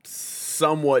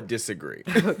 Somewhat disagree.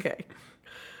 Okay.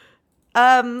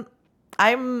 I'm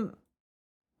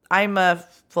a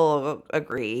full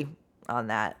agree on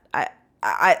that.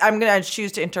 I'm gonna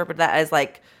choose to interpret that as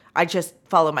like I just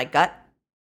follow my gut.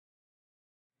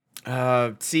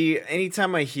 See,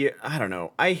 anytime I don't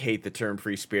know, I hate the term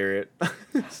free spirit.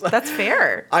 It's like- That's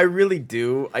fair. I really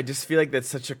do. I just feel like that's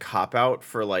such a cop out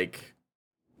for like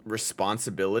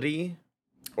responsibility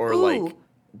or like Ooh.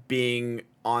 being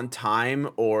on time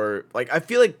or like I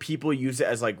feel like people use it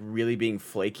as like really being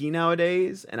flaky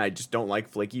nowadays, and I just don't like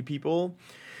flaky people.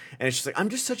 And it's just like, I'm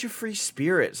just such a free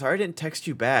spirit. Sorry I didn't text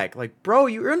you back. Like, bro,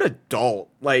 you're an adult.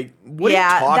 Like, what Yeah,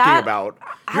 are you talking that- about?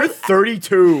 You're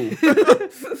 32.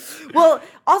 Well,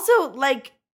 also,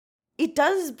 like, it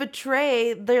does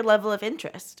betray their level of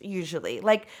interest, usually.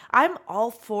 Like, I'm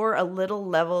all for a little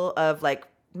level of, like,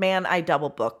 man, I double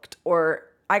booked, or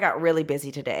I got really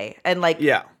busy today. And, like,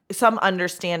 Yeah. some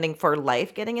understanding for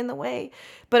life getting in the way.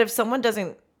 But if someone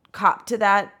doesn't cop to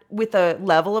that with a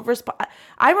level of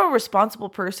I'm a responsible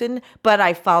person, but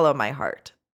I follow my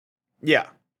heart. Yeah.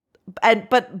 And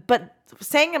but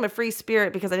saying I'm a free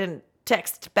spirit because I didn't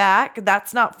text back,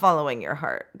 that's not following your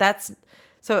heart. That's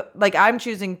so like I'm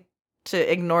choosing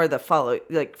to ignore the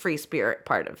free spirit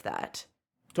part of that.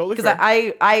 Totally Because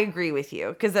fair. I agree with you,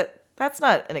 because that's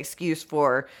not an excuse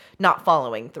for not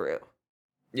following through.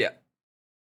 Yeah.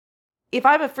 If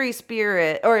I'm a free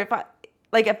spirit, or if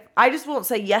I just won't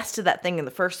say yes to that thing in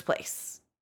the first place.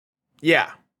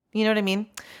 Yeah. You know what I mean?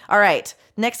 All right.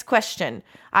 Next question.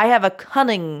 I have a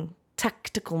cunning,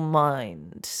 tactical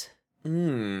mind.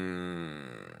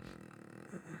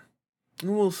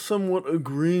 Well, somewhat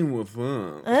agreeing with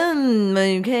that.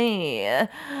 Okay.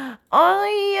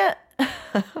 I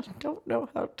don't know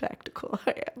how tactical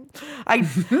I am.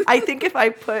 I think if I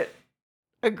put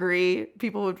agree,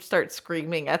 people would start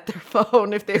screaming at their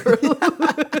phone if they were.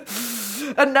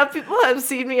 Enough people have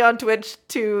seen me on Twitch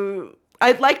to.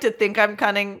 I'd like to think I'm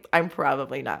cunning. I'm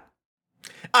probably not.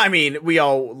 I mean, we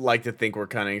all like to think we're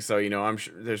cunning, so, I'm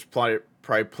sure there's probably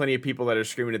plenty of people that are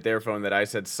screaming at their phone that I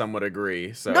said somewhat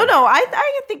agree. So No,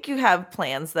 I think you have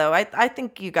plans, though. I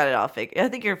think you got it all figured. I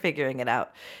think you're figuring it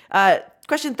out.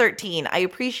 Question 13. I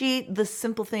appreciate the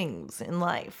simple things in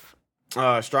life.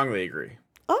 Strongly agree.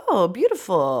 Oh,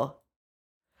 beautiful.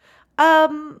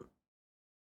 I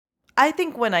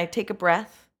think when I take a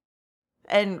breath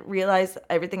and realize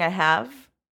everything I have,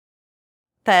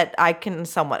 that I can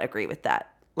somewhat agree with that.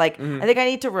 Like, I think I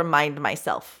need to remind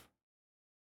myself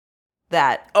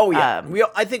that. Oh yeah,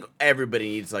 I think everybody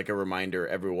needs like a reminder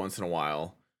every once in a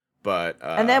while. But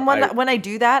and then when I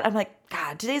do that, I'm like,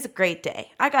 God, today's a great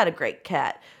day. I got a great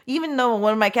cat. Even though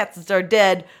one of my cats are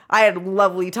dead, I had a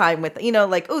lovely time with,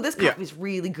 like, oh, this coffee's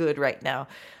really good right now.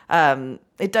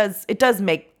 It does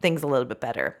make things a little bit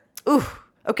better. Ooh,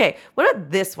 okay. What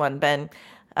about this one, Ben?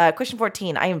 Question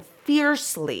 14. I am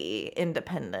fiercely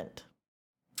independent.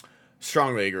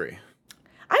 Strongly agree.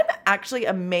 I'm actually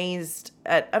amazed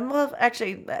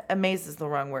amazed is the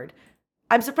wrong word.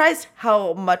 I'm surprised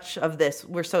how much of this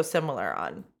we're so similar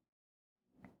on.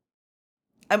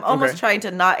 I'm almost trying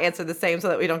to not answer the same so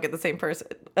that we don't get the same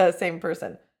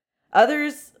person.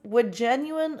 Others would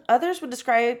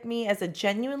describe me as a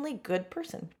genuinely good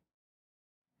person.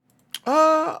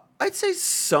 I'd say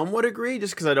somewhat agree,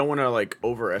 just because I don't want to like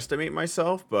overestimate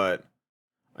myself, but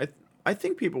I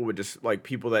think people would just like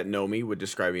people that know me would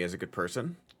describe me as a good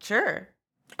person. Sure.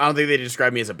 I don't think they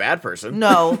describe me as a bad person.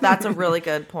 No, that's a really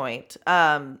good point.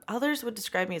 Others would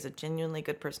describe me as a genuinely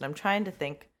good person. I'm trying to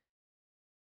think.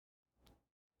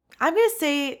 I'm going to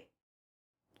say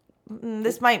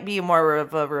this might be more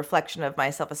of a reflection of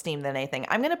my self-esteem than anything.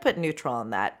 I'm going to put neutral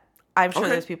on that. I'm sure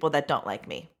there's people that don't like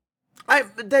me.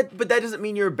 But that doesn't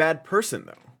mean you're a bad person,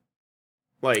 though.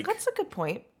 Like, that's a good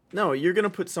point. No, you're going to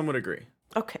put somewhat agree.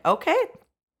 Okay.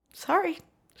 Sorry.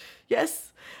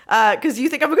 Yes. Because you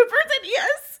think I'm a good person.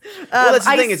 Yes. Well, that's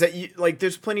the thing is that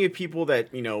there's plenty of people that,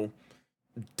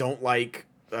 don't like,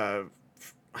 I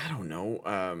don't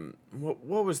know.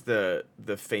 What was the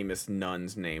famous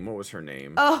nun's name? What was her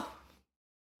name? Oh,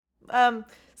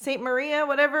 Saint Maria,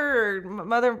 whatever, or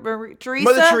Mother Teresa.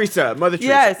 Mother Teresa.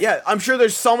 Yes. Yeah, I'm sure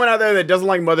there's someone out there that doesn't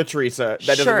like Mother Teresa. That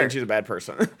doesn't Sure. mean she's a bad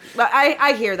person.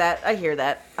 I hear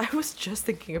that. I was just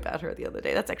thinking about her the other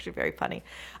day. That's actually very funny.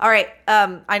 All right.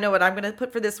 I know what I'm going to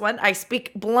put for this one. I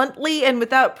speak bluntly and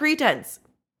without pretense.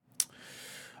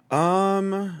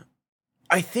 I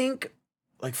think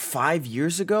like 5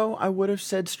 years ago, I would have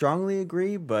said strongly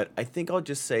agree, but I think I'll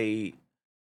just say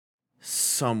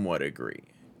somewhat agree.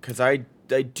 Because I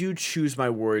do choose my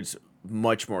words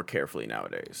much more carefully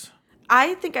nowadays.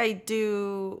 I think I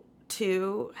do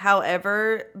too.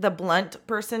 However, the blunt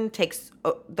person takes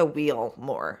the wheel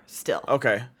more still.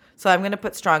 Okay. So I'm going to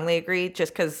put strongly agree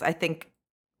just because I think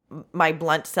my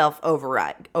blunt self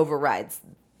overrides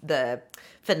the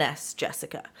finesse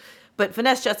Jessica. But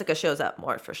finesse Jessica shows up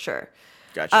more for sure.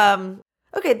 Gotcha.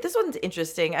 Okay, this one's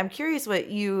interesting. I'm curious what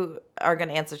you are going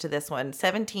to answer to this one.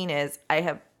 17 is I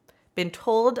have been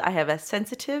told I have a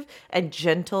sensitive and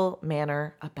gentle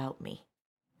manner about me.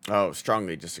 Oh,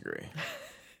 strongly disagree.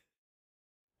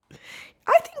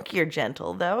 I think you're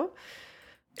gentle, though.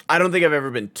 I don't think I've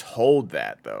ever been told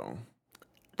that, though.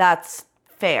 That's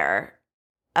fair.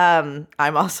 I'm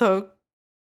also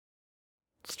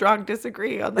strong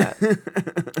disagree on that.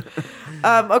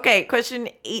 Okay, question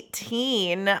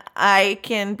 18. I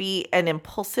can be an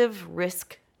impulsive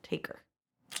risk taker.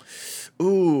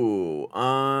 Ooh,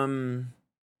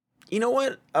 you know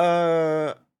what?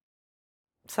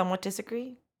 Somewhat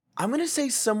disagree. I'm gonna say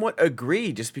somewhat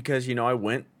agree, just because I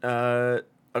went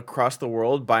across the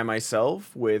world by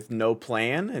myself with no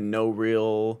plan and no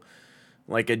real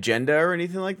like agenda or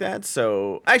anything like that.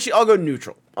 So actually, I'll go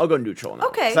neutral. I'll go neutral on that.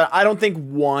 Okay. So I don't think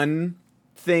one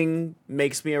thing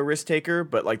makes me a risk taker,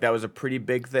 but like that was a pretty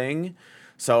big thing.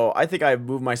 So I think I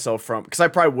moved myself from, because I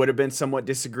probably would have been somewhat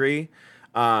disagree.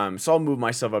 So I'll move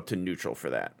myself up to neutral for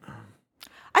that.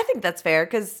 I think that's fair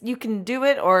because you can do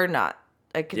it or not.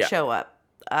 I could Yeah. show up.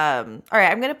 All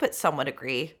right, I'm gonna put somewhat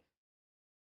agree.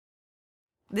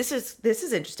 This is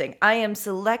interesting. I am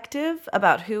selective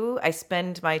about who I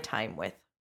spend my time with.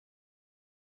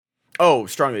 Oh,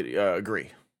 strongly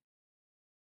agree.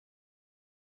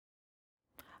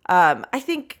 I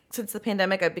think since the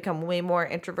pandemic, I've become way more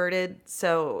introverted.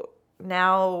 So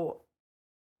now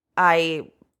I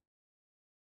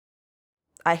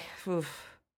oof.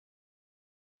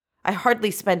 I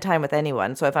hardly spend time with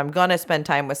anyone. So if I'm gonna spend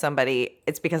time with somebody,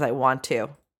 it's because I want to.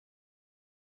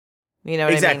 You know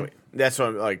what I mean? Exactly. That's what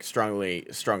I'm like strongly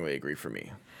agree for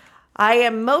me. I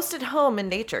am most at home in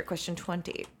nature. Question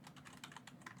 20.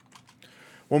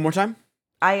 One more time.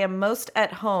 I am most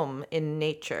at home in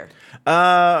nature.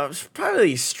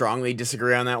 Probably strongly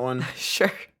disagree on that one.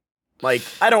 Sure. Like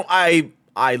I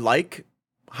like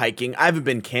hiking. I haven't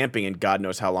been camping in God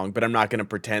knows how long, but I'm not gonna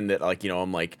pretend that like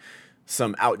I'm like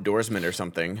some outdoorsman or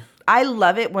something. I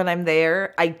love it when I'm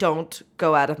there. I don't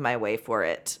go out of my way for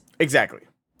it. Exactly.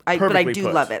 But I Perfectly do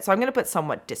put. love it. So I'm going to put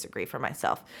somewhat disagree for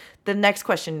myself. The next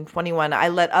question, 21. I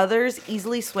let others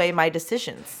easily sway my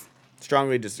decisions.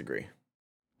 Strongly disagree.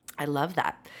 I love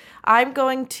that. I'm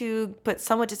going to put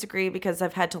somewhat disagree because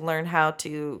I've had to learn how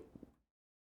to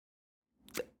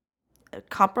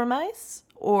compromise,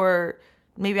 or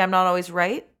maybe I'm not always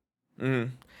right.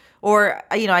 Mm-hmm. Or,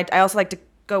 I also like to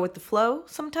go with the flow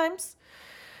sometimes.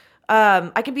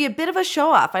 I can be a bit of a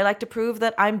show off. I like to prove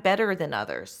that I'm better than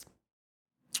others.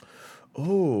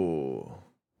 Oh.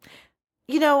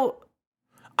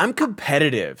 I'm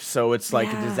competitive, so it's like,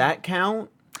 Yeah. does that count?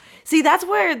 See, that's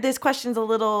where this question's a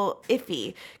little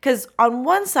iffy. Because on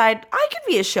one side, I could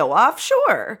be a show off,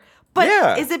 sure. But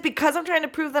Yeah. is it because I'm trying to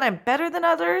prove that I'm better than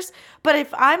others? But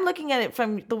if I'm looking at it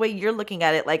from the way you're looking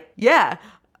at it, like, yeah,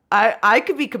 I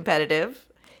could be competitive.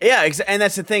 Yeah, and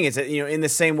that's the thing is that in the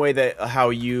same way that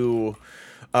how you,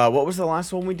 what was the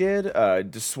last one we did?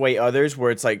 To sway others,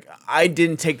 where it's like I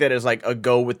didn't take that as like a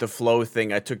go with the flow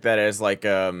thing. I took that as like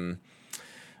a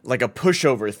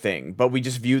pushover thing. But we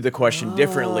just viewed the question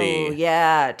differently. Oh,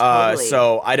 yeah, totally.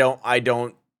 So I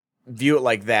don't view it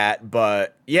like that.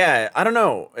 But yeah, I don't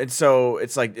know. And so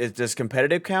it's like, does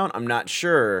competitive count? I'm not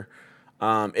sure.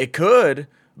 It could,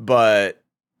 but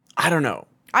I don't know.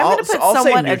 I'm going to put I'll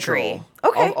say somewhat neutral. agree.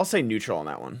 Okay. I'll say neutral on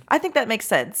that one. I think that makes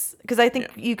sense because I think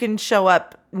you can show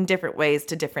up in different ways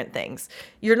to different things.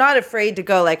 You're not afraid to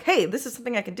go like, hey, this is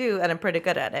something I can do and I'm pretty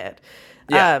good at it.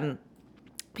 Yeah.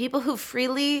 People who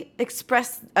freely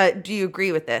express, do you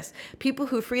agree with this? People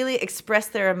who freely express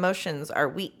their emotions are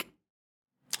weak.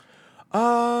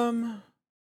 I'd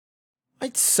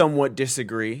somewhat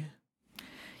disagree.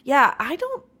 Yeah,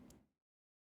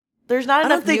 there's not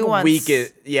enough nuance. Weak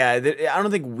is, I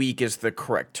don't think weak is the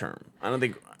correct term. I don't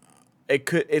think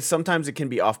sometimes it can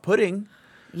be off-putting.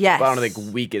 Yes. But I don't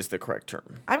think weak is the correct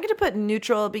term. I'm going to put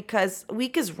neutral because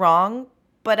weak is wrong.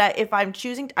 But if I'm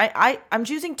choosing, I'm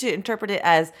choosing to interpret it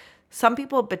as some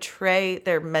people betray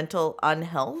their mental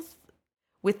unhealth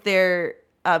with their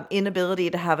inability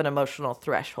to have an emotional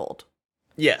threshold.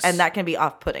 Yes. And that can be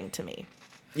off-putting to me.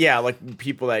 Yeah, like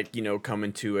people that, come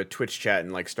into a Twitch chat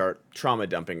and like start trauma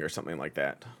dumping or something like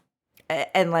that.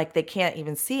 And like they can't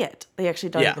even see it. They actually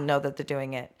don't Yeah. even know that they're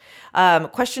doing it.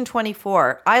 Question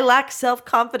 24. I lack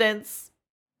self-confidence.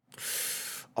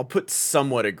 I'll put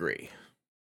somewhat agree.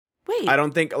 Wait. I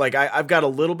don't think like I've got a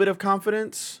little bit of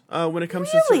confidence when it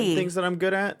comes to certain things that I'm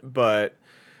good at, but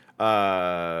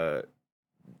I'll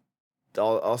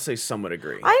say somewhat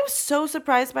agree. I'm so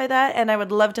surprised by that, and I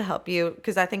would love to help you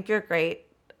because I think you're great,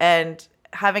 and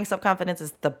having self-confidence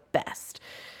is the best.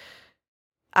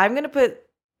 I'm gonna put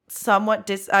I'm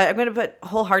gonna put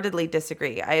wholeheartedly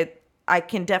disagree. I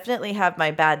can definitely have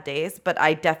my bad days, but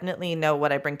I definitely know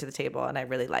what I bring to the table, and I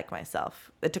really like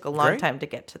myself. It took a long Great. time to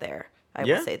get to there. I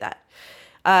Yeah. will say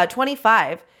that.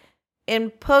 25.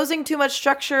 Imposing too much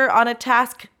structure on a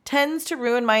task tends to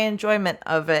ruin my enjoyment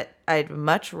of it. I'd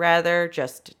much rather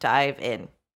just dive in.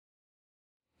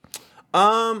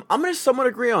 I'm gonna somewhat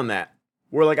agree on that.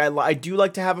 Where like I do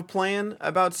like to have a plan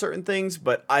about certain things,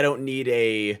 but I don't need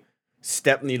a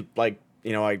Stepney like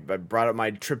I brought up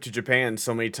my trip to Japan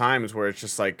so many times where it's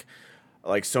just like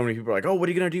so many people are like, oh, what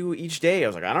are you gonna do each day? I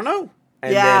was like, I don't know.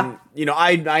 And Yeah. then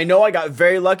I know I got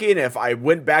very lucky, and if I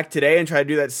went back today and tried to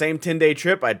do that same 10-day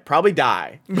trip, I'd probably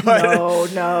die. But,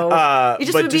 No. It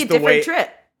just but would be a the way- different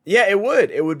trip. Yeah, it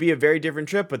would. It would be a very different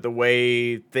trip, but the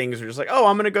way things are just like, oh,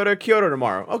 I'm gonna go to Kyoto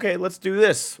tomorrow. Okay, let's do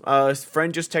this. A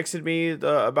friend just texted me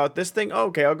about this thing. Oh,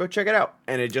 okay, I'll go check it out,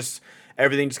 and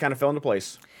everything just kind of fell into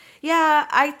place. Yeah,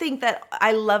 I think that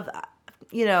I love,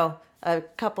 a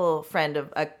couple friends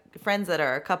that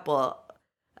are a couple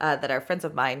that are friends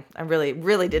of mine. I really,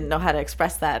 really didn't know how to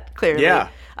express that clearly. Yeah.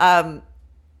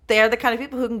 They are the kind of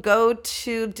people who can go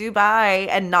to Dubai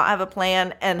and not have a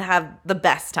plan and have the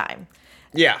best time.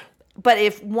 Yeah. But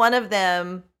if one of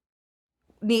them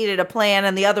needed a plan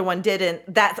and the other one didn't,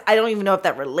 I don't even know if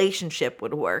that relationship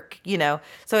would work,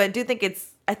 So I do think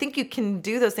I think you can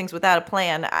do those things without a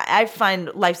plan. I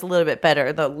find life's a little bit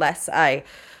better the less I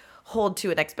hold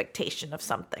to an expectation of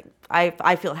something.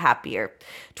 I feel happier.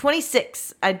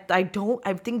 26. I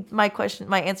think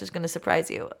my answer is going to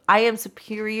surprise you. I am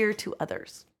superior to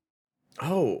others.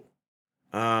 Oh.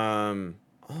 I'll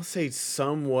say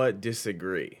somewhat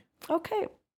disagree. Okay.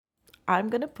 I'm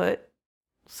going to put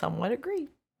somewhat agree.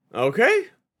 Okay.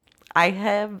 I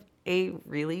have a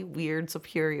really weird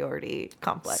superiority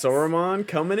complex. Saruman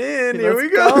coming in. Here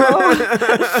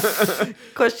Let's we go.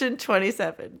 Question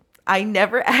 27. I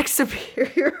never act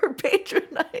superior or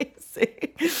patronizing.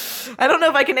 I don't know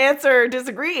if I can answer or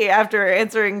disagree after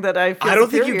answering that I feel I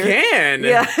don't superior. think you can.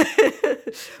 Yeah.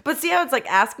 But see how it's like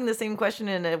asking the same question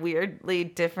in a weirdly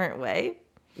different way?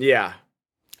 Yeah.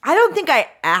 I don't think I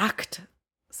act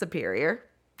superior.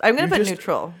 I'm going to put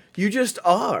neutral. You just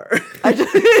are.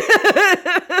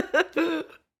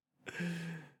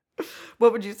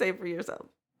 What would you say for yourself?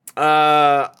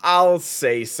 I'll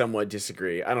say somewhat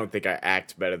disagree. I don't think I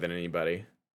act better than anybody.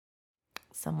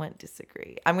 Somewhat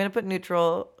disagree. I'm going to put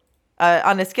neutral.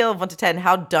 On a scale of 1 to 10,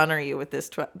 how done are you with this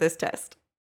test?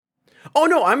 Oh,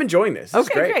 no, I'm enjoying this. It's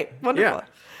Okay, great. Wonderful.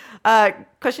 Yeah.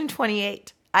 Question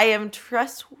 28. I am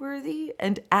trustworthy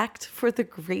and act for the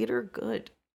greater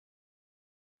good.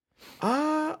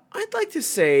 I'd like to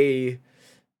say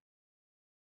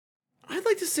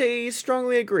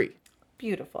strongly agree.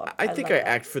 Beautiful. I think love I that.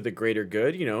 act for the greater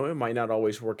good. It might not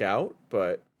always work out,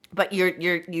 but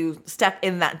you step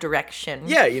in that direction.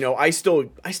 yeah, I still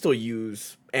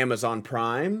use Amazon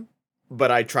Prime,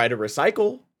 but I try to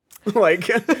recycle. Like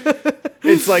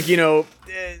it's like,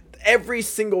 every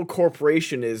single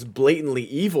corporation is blatantly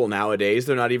evil nowadays.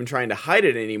 They're not even trying to hide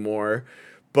it anymore,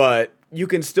 but you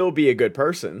can still be a good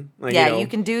person. Like, Yeah, you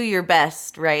can do your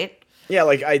best, right? Yeah,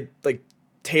 like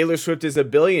Taylor Swift is a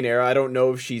billionaire. I don't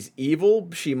know if she's evil.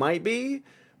 She might be,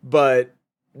 but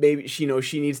maybe she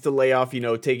needs to lay off,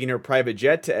 taking her private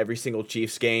jet to every single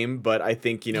Chiefs game. But I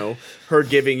think, her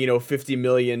giving, $50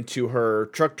 million to her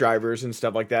truck drivers and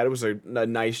stuff like that, it was a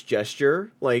nice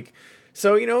gesture. Like,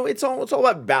 so, it's all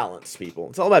about balance, people.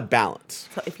 It's all about balance.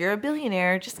 So if you're a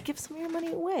billionaire, just give some of your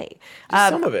money away. Just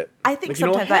some of it. I think Like,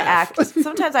 sometimes half.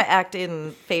 sometimes I act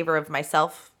in favor of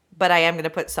myself, but I am going to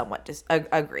put somewhat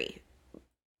agree.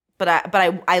 But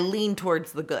I lean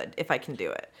towards the good if I can do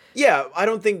it. Yeah, I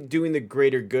don't think doing the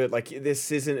greater good, like,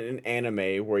 this isn't an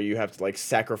anime where you have to, like,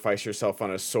 sacrifice yourself on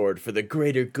a sword for the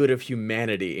greater good of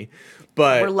humanity.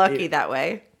 But We're lucky that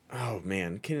way. Oh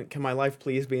man, can my life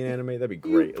please be an anime? That'd be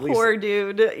great. You poor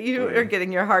dude, you are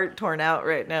getting your heart torn out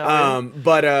right now.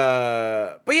 But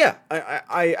yeah,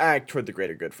 I act toward the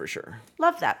greater good for sure.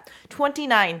 Love that.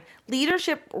 29.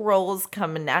 Leadership roles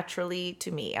come naturally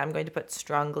to me. I'm going to put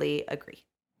strongly agree.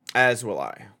 As will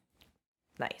I.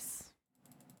 Nice.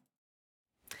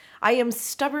 I am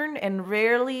stubborn and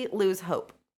rarely lose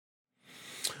hope.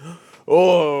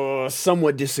 Oh,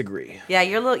 somewhat disagree. Yeah,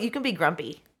 you can be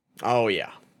grumpy. Oh yeah.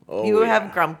 Oh, you yeah.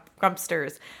 have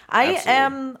grumpsters. I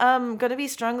Absolutely. am going to be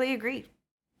strongly agree.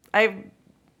 I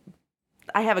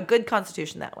have a good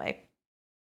constitution that way.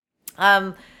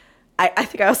 I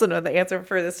think I also know the answer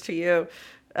for this to you.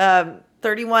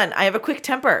 31. I have a quick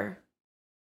temper.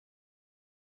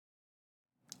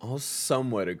 I'll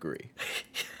somewhat agree.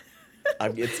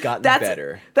 It's gotten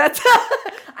better.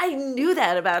 I I knew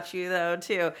that about you though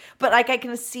too. But like I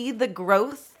can see the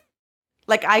growth.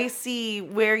 Like I see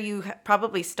where you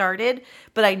probably started,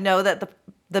 but I know that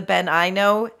the Ben I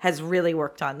know has really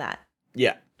worked on that.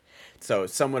 Yeah. So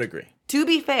some would agree. To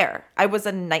be fair, I was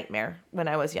a nightmare when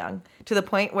I was young, to the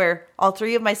point where all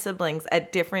three of my siblings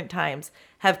at different times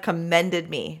have commended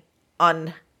me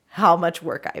on how much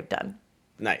work I've done.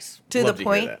 Nice. To Love the to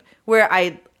hear point that. where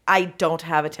I don't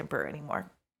have a temper anymore.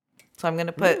 So I'm going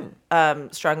to put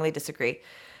strongly disagree.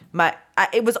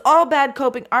 It was all bad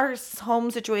coping. Our home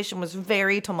situation was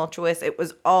very tumultuous. It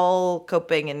was all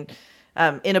coping and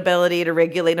inability to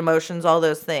regulate emotions, all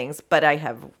those things. But I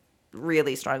have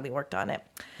really strongly worked on it.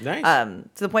 Nice.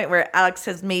 To the point where Alex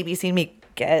has maybe seen me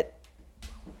get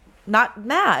not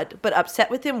mad, but upset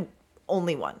with him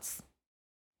only once,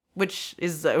 which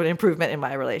is an improvement in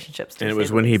my relationships. And it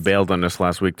was when he bailed on us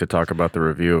last week to talk about the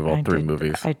review of all three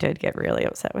movies. I did get really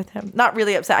upset with him. Not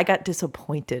really upset. I got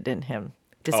disappointed in him.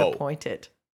 Disappointed.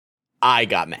 I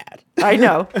got mad. I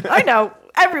know.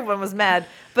 Everyone was mad,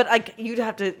 but like you'd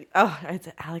have to. Oh, I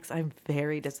said, Alex, I'm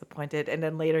very disappointed. And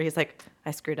then later he's like,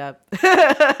 I screwed up.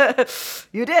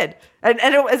 You did, and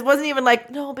it wasn't even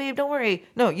like, no, babe, don't worry.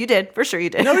 No, you did for sure.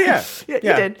 You did. No, yeah, You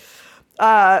did.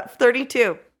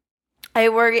 32. I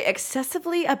worry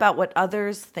excessively about what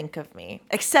others think of me.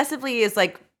 Excessively is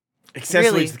like.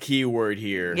 Excessively really, is the key word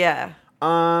here. Yeah.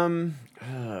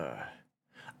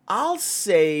 I'll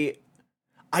say,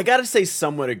 I gotta say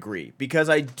somewhat agree, because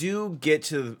I do get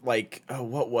to like,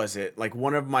 what was it? Like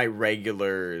one of my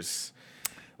regulars,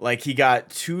 like he got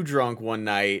too drunk one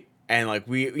night, and like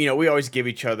we always give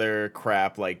each other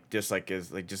crap, like just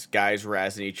guys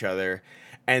razzing each other.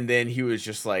 And then he was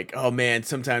just like, oh man,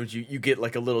 sometimes you get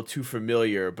like a little too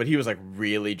familiar, but he was like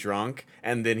really drunk,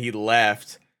 and then he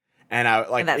left, and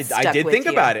I did think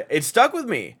about it. It stuck with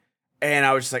me. And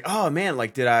I was just like, oh man,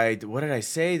 like what did I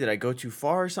say? Did I go too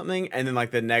far or something? And then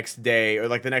like the next day, or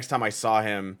like the next time I saw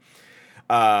him,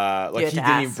 like he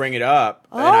didn't even bring it up.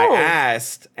 Oh. And I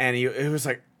asked, and it was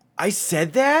like, I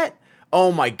said that?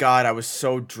 Oh my God, I was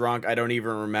so drunk, I don't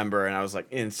even remember. And I was like,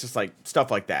 and it's just like stuff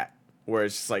like that, where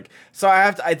it's just like, so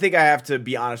I think I have to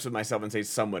be honest with myself and say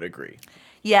somewhat agree.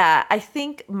 Yeah, I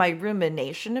think my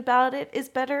rumination about it is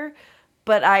better,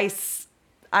 but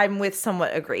I'm with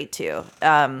somewhat agree too.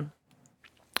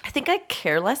 I think I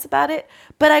care less about it,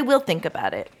 but I will think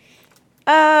about it.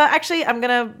 Actually, I'm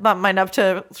gonna bump mine up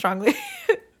to strongly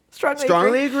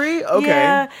agree. Okay.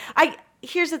 Yeah.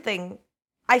 Here's the thing.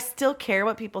 I still care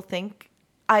what people think.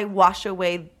 I wash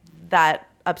away that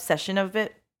obsession of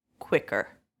it quicker.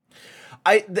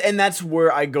 And that's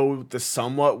where I go with the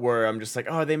somewhat, where I'm just like,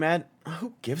 oh, are they mad?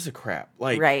 Who gives a crap?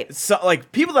 Like, right. So,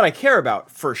 like people that I care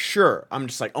about for sure. I'm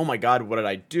just like, oh my God, what did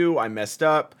I do? I messed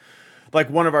up. Like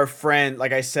one of our friends,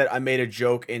 like I said, I made a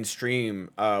joke in stream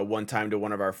one time to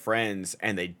one of our friends,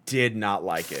 and they did not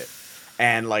like it.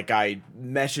 And like I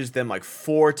messaged them like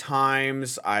 4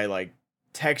 times. I like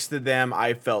texted them.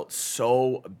 I felt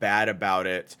so bad about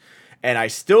it. And I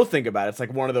still think about it. It's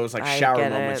like one of those like shower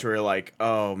moments where you're like,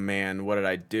 oh man, what did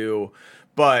I do?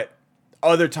 But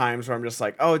other times where I'm just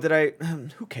like, oh,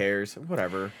 who cares?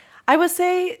 Whatever. I would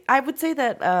say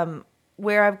that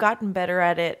where I've gotten better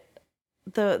at it,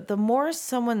 the more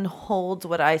someone holds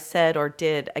what I said or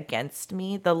did against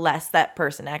me, the less that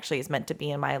person actually is meant to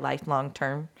be in my life long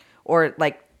term. Or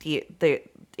like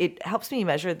it helps me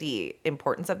measure the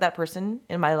importance of that person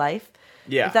in my life.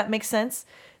 Yeah. If that makes sense.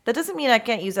 That doesn't mean I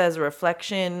can't use that as a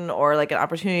reflection or like an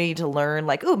opportunity to learn,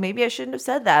 like, oh, maybe I shouldn't have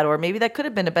said that, or maybe that could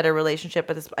have been a better relationship,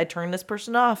 but I turned this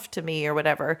person off to me or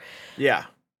whatever. Yeah.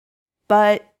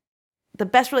 But the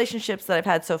best relationships that I've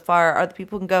had so far are the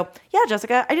people who can go, yeah,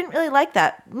 Jessica, I didn't really like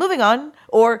that. Moving on.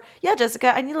 Or, yeah,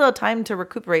 Jessica, I need a little time to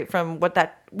recuperate from what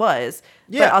that was.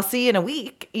 Yeah. But I'll see you in a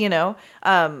week, you know?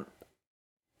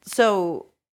 So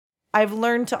I've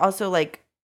learned to also like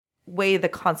weigh the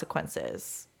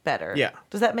consequences better. Yeah.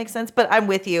 Does that make sense? But I'm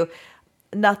with you.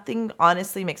 Nothing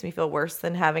honestly makes me feel worse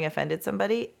than having offended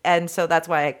somebody. And so that's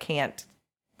why I can't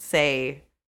say,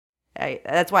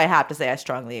 that's why I have to say I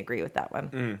strongly agree with that one.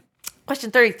 Mm.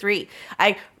 Question 33.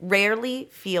 I rarely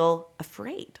feel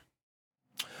afraid.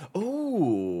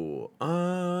 Oh,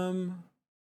 I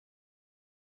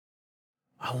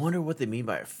wonder what they mean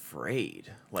by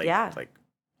afraid. Like, yeah. Like,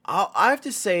 I have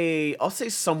to say, I'll say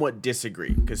somewhat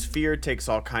disagree, because fear takes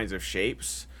all kinds of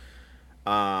shapes.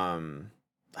 I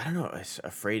don't know.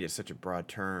 Afraid is such a broad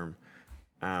term.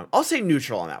 I'll say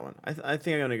neutral on that one. I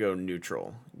think I'm gonna go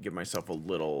neutral. Give myself a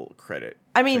little credit.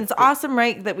 I mean, it's awesome,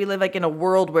 right? That we live like in a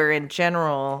world where, in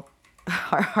general,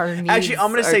 our needs actually,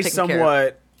 I'm gonna say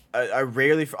somewhat.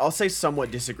 I'll say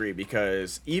somewhat disagree,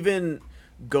 because even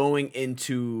going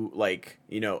into like,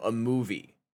 a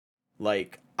movie.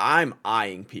 Like I'm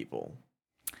eyeing people.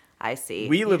 I see.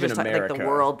 We live in like America. the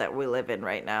world that we live in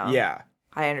right now. Yeah.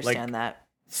 I understand that.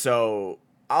 So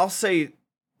I'll say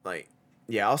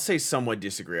I'll say somewhat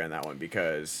disagree on that one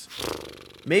because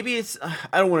maybe it's,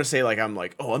 I don't want to say like, I'm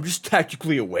like, oh, I'm just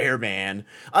tactically aware, man.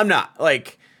 I'm not.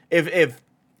 Like if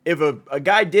a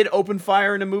guy did open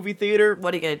fire in a movie theater,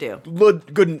 What are you going to do?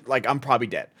 good, like I'm probably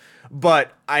dead.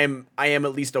 But I am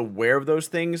at least aware of those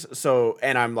things. So,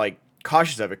 and I'm like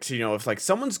cautious of it. Cause if like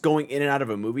someone's going in and out of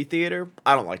a movie theater,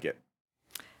 I don't like it.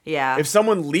 Yeah.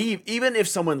 Even if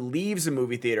someone leaves a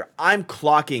movie theater, I'm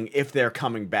clocking if they're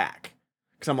coming back.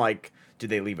 Cause I'm like, did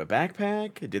they leave a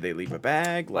backpack? Did they leave a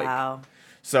bag? Like, wow.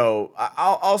 So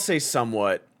I'll say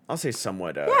somewhat. I think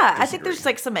disagree. There's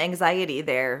like some anxiety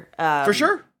there. For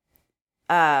sure.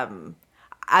 I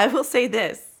will say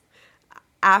this.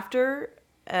 After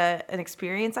an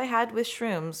experience I had with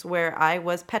shrooms where I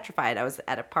was petrified. I was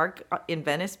at a park in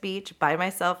Venice Beach by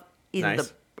myself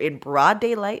in broad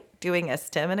daylight doing a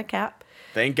stem and a cap.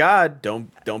 Thank God.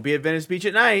 Don't be at Venice Beach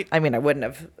at night. I mean, I wouldn't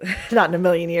have, not in a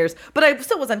million years, but I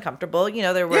still was uncomfortable.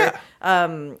 There were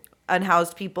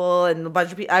unhoused people and a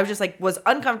bunch of people. I was just like, was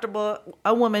uncomfortable,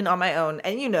 a woman on my own.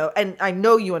 And and I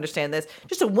know you understand this,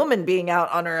 just a woman being out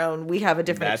on her own, we have a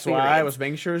different experience. That's why I was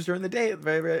making sure it was during the day.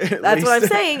 That's what I'm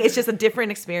saying. It's just a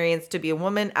different experience to be a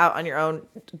woman out on your own,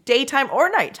 daytime or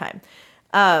nighttime.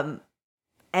 And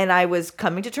I was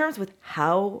coming to terms with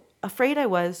how afraid I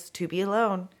was to be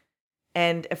alone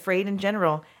and afraid in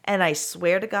general. And I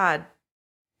swear to God,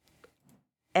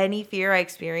 any fear I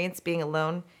experience being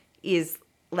alone is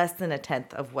less than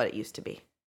 1/10 of what it used to be.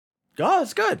 Oh,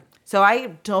 that's good. So I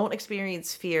don't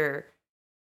experience fear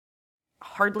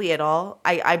hardly at all.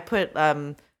 I put,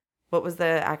 what was the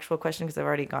actual question? Because I've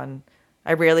already gone.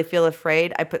 I rarely feel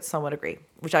afraid. I put somewhat agree,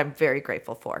 which I'm very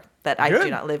grateful for, that I do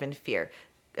not live in fear.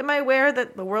 Am I aware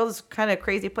that the world is kind of a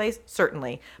crazy place?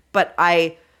 Certainly. But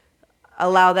I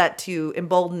allow that to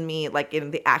embolden me, like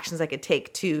in the actions I could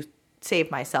take to save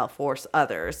myself or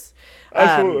others.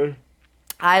 Absolutely.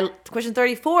 Question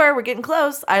 34, we're getting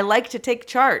close. I like to take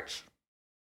charge.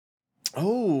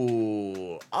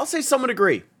 Oh, I'll say somewhat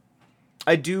agree.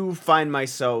 I do find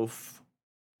myself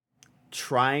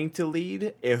trying to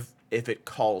lead if it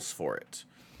calls for it.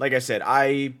 Like I said,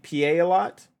 I PA a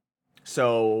lot,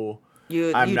 so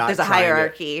I'm not. There's a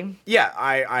hierarchy.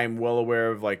 I'm well aware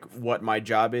of like what my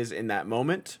job is in that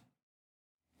moment.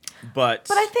 But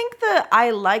I think the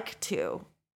I like to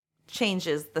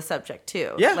changes the subject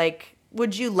too. Yeah. Like,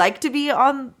 would you like to be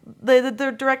on the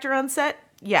director on set?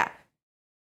 Yeah.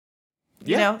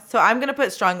 So I'm going to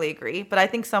put strongly agree, but I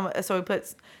think we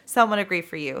put someone agree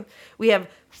for you. We have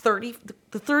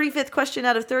the 35th question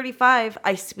out of 35.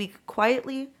 I speak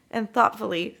quietly and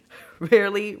thoughtfully,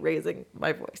 rarely raising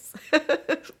my voice.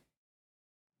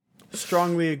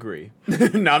 Strongly agree.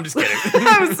 No, I'm just kidding.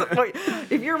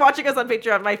 If you're watching us on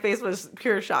Patreon, my face was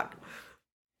pure shock.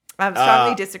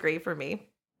 Strongly disagree for me.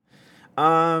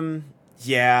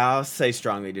 Yeah, I'll say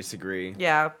strongly disagree.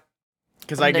 Yeah.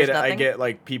 Because I get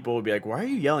like people will be like, "Why are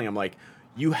you yelling?" I'm like,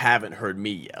 "You haven't heard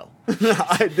me yell.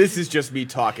 This is just me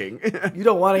talking." You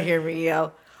don't want to hear me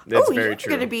yell. That's very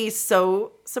true. You're going to be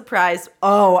so surprised.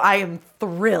 Oh, I am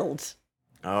thrilled.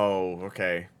 Oh,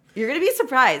 okay. You're going to be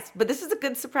surprised, but this is a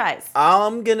good surprise.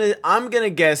 I'm gonna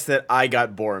guess that I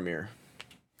got Boromir.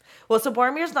 Well, so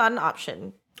Boromir's not an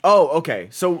option. Oh, okay.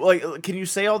 So, like, can you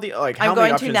say all the like? How I'm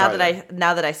going many to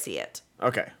now that I see it.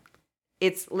 Okay.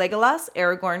 It's Legolas,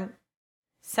 Aragorn,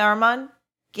 Saruman,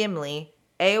 Gimli,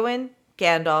 Eowyn,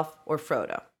 Gandalf, or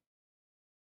Frodo.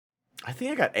 I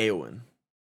think I got Eowyn.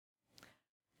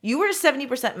 You were a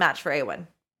 70% match for Eowyn.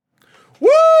 Woo!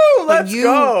 Let's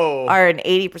go. You are an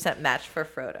 80% match for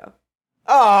Frodo.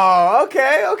 Oh,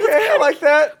 okay. I like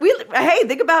that. Hey,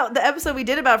 think about the episode we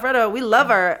did about Frodo. We love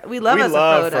Frodo.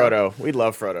 We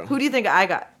love Frodo. Who do you think I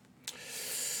got?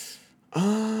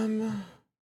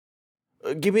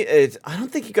 Give me. I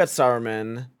don't think you got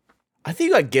Saruman. I think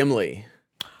you got Gimli.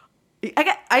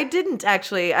 I didn't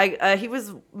actually. He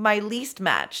was my least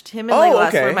matched. Him and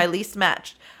Legolas were my least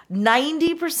matched.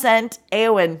 90%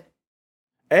 Eowyn.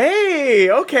 Hey,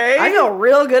 okay. I feel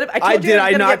real good. Did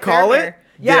I not call it?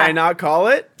 Yeah. Did I not call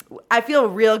it? I feel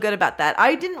real good about that.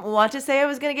 I didn't want to say I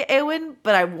was going to get Eowyn,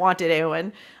 but I wanted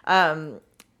Eowyn.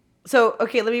 So,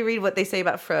 okay, let me read what they say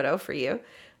about Frodo for you.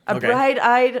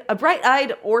 A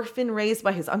bright-eyed orphan raised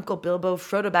by his uncle Bilbo,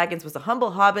 Frodo Baggins was a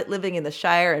humble hobbit living in the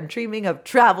Shire and dreaming of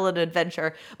travel and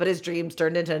adventure, but his dreams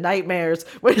turned into nightmares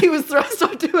when he was thrust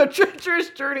onto a treacherous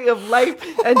journey of life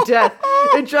and death,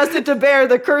 entrusted to bear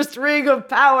the cursed ring of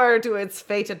power to its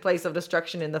fated place of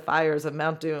destruction in the fires of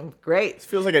Mount Doom. Great. This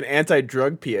feels like an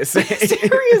anti-drug PSA.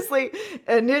 Seriously.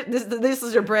 And this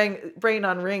is your brain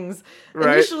on rings.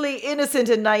 Right. Initially innocent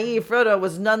and naive, Frodo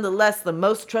was nonetheless the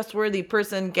most trustworthy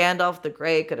person Gandalf the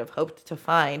Grey could have hoped to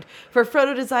find. For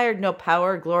Frodo desired no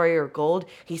power, glory, or gold.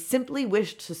 He simply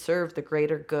wished to serve the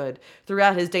greater good.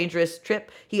 Throughout his dangerous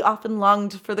trip, he often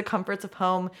longed for the comforts of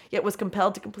home, yet was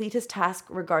compelled to complete his task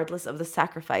regardless of the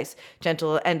sacrifice.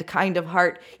 Gentle and kind of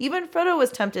heart, even Frodo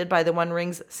was tempted by the One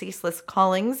Ring's ceaseless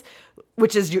callings,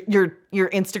 which is your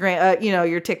Instagram,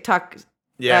 your TikTok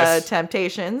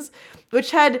temptations,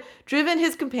 which had driven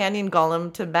his companion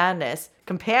Gollum to madness.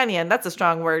 Companion, that's a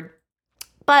strong word.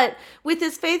 But with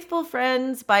his faithful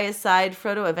friends by his side,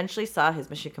 Frodo eventually saw his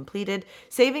mission completed,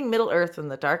 saving Middle-earth from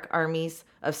the dark armies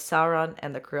of Sauron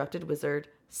and the corrupted wizard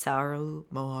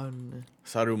Saruman.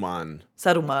 Saruman.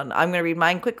 I'm going to read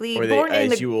mine quickly. Or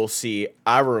you will see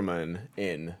Aruman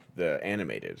in the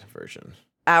animated version.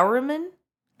 Aruman?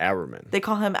 Aruman. They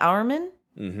call him Aruman?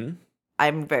 Mm-hmm.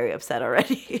 I'm very upset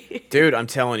already. Dude, I'm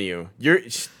telling you.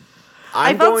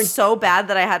 I felt so bad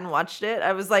that I hadn't watched it.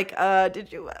 I was like,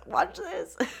 did you watch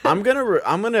this? I'm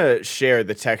gonna share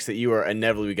the text that you are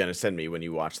inevitably gonna send me when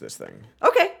you watch this thing.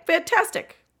 Okay,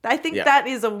 fantastic. I think that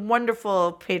is a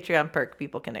wonderful Patreon perk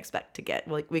people can expect to get.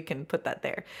 Like, we can put that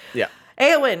there. Yeah.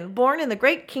 Eowyn, born in the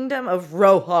great kingdom of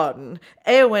Rohan.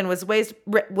 Eowyn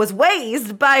was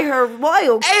raised by her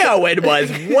royal... Eowyn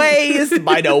was raised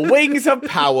by the wings of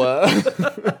power.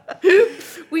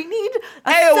 We need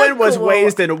Eowyn was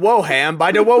raised in Woham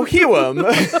by the Wohewam.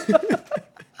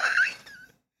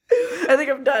 I think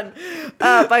I'm done.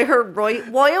 By her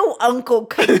royal uncle,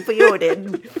 King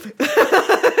Theoden.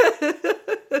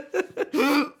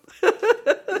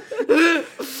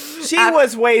 She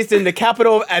was raised in the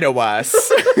capital of Edoras.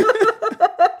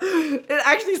 It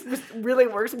actually really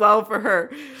works well for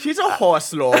her. She's a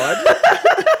horse lord.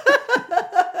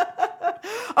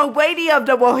 A lady of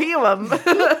the Wohewam.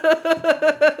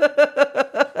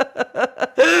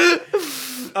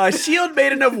 A shield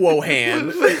maiden of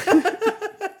Wohan.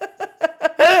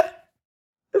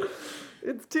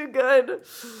 It's too good.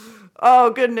 Oh,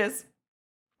 goodness.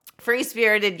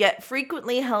 Free-spirited, yet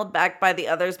frequently held back by the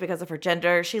others because of her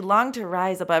gender, she longed to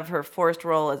rise above her forced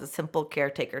role as a simple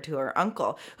caretaker to her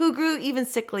uncle, who grew even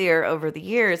sicklier over the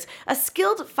years. A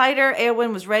skilled fighter,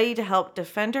 Eowyn was ready to help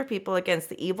defend her people against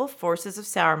the evil forces of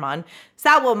Saruman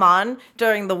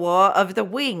during the War of the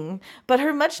Ring, but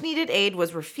her much-needed aid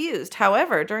was refused.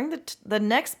 However, during the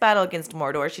next battle against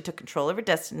Mordor, she took control of her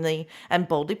destiny and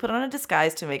boldly put on a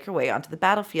disguise to make her way onto the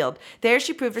battlefield. There,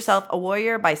 she proved herself a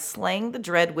warrior by slaying the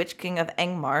dread Witch King of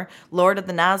Angmar, Lord of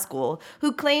the Nazgul,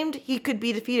 who claimed he could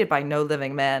be defeated by no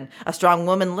living man. A strong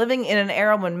woman living in an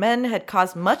era when men had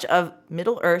caused much of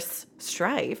Middle-earth's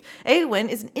strife. Eowyn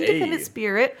is an independent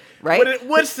spirit, right?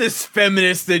 What's this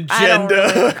feminist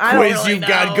agenda quiz you've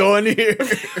got going here?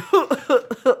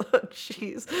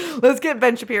 Jeez. Let's get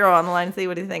Ben Shapiro on the line and see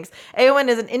what he thinks. Eowyn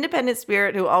is an independent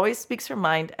spirit who always speaks her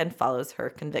mind and follows her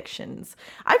convictions.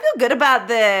 I feel good about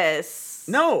this.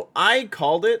 No, I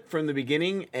called it from the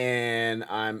beginning, and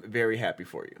I'm very happy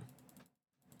for you.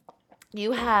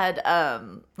 You had,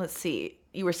 let's see,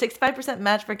 you were 65%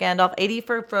 match for Gandalf, 80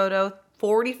 for Frodo,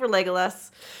 40 for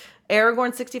Legolas,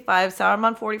 Aragorn 65,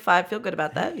 Saruman 45. Feel good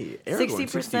about that. Hey,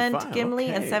 60% Gimli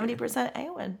and 70%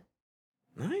 Eowyn.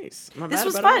 Nice. This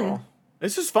was fun.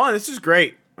 This was fun. This is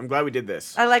great. I'm glad we did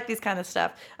this. I like these kind of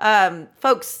stuff.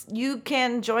 Folks, you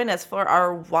can join us for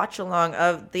our watch along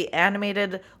of the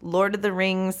animated Lord of the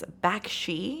Rings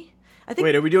Bakshi.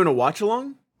 Wait, are we doing a watch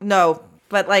along? No,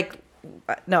 but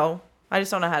no. I just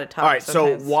don't know how to talk. All right,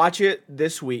 sometimes. So watch it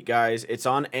this week, guys. It's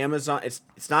on Amazon.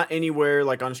 It's not anywhere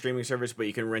like on streaming service, but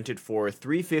you can rent it for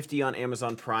 $3.50 on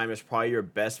Amazon Prime. It's probably your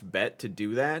best bet to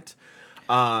do that.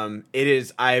 It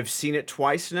is. I've seen it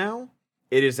twice now.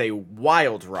 It is a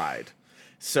wild ride.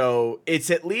 So it's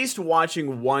at least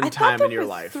watching one time in your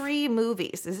life. 3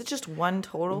 movies. Is it just one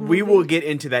total movie? We will get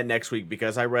into that next week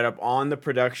because I read up on the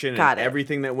production and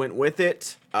everything that went with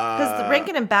it. Because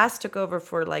Rankin and Bass took over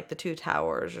for like the 2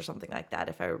 Towers or something like that,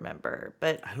 if I remember.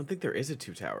 But I don't think there is a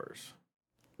 2 Towers.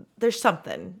 There's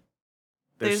something.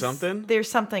 There's something?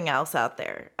 There's something else out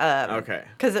there. Okay.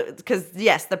 Because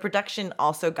yes, the production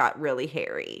also got really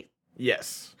hairy.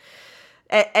 Yes.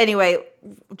 Anyway,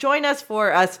 join us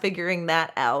for us figuring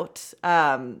that out.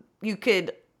 You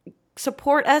could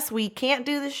support us. We can't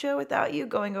do the show without you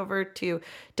going over to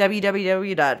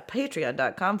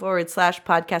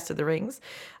www.patreon.com/podcast of the rings.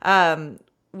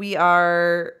 We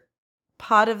are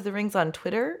Pod of the Rings on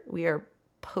Twitter. We are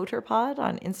PoterPod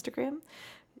on Instagram.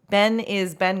 Ben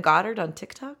is Ben Goddard on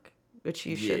TikTok, which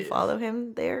you should follow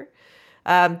him there.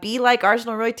 Be like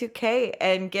Arsenal Roy 2K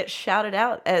and get shouted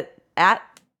out at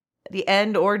the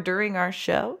end or during our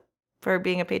show for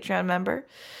being a Patreon member.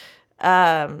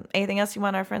 Anything else you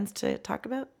want our friends to talk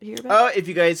about, hear about? If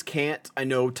you guys can't, I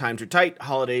know times are tight.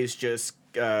 Holidays just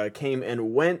came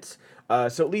and went.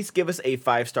 So at least give us a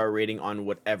 5-star rating on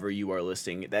whatever you are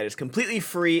listening. That is completely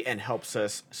free and helps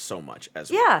us so much as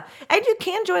well. Yeah, and you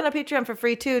can join a Patreon for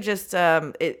free too. Just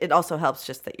it also helps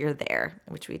just that you're there,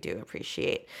 which we do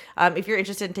appreciate. If you're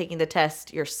interested in taking the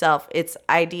test yourself, it's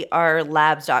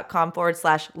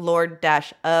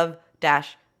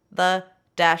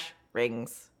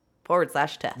idrlabs.com/lord-of-the-rings/test.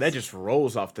 That just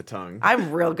rolls off the tongue.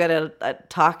 I'm real good at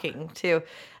talking too.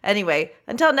 Anyway,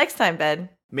 until next time, Ben.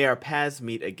 May our paths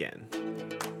meet again.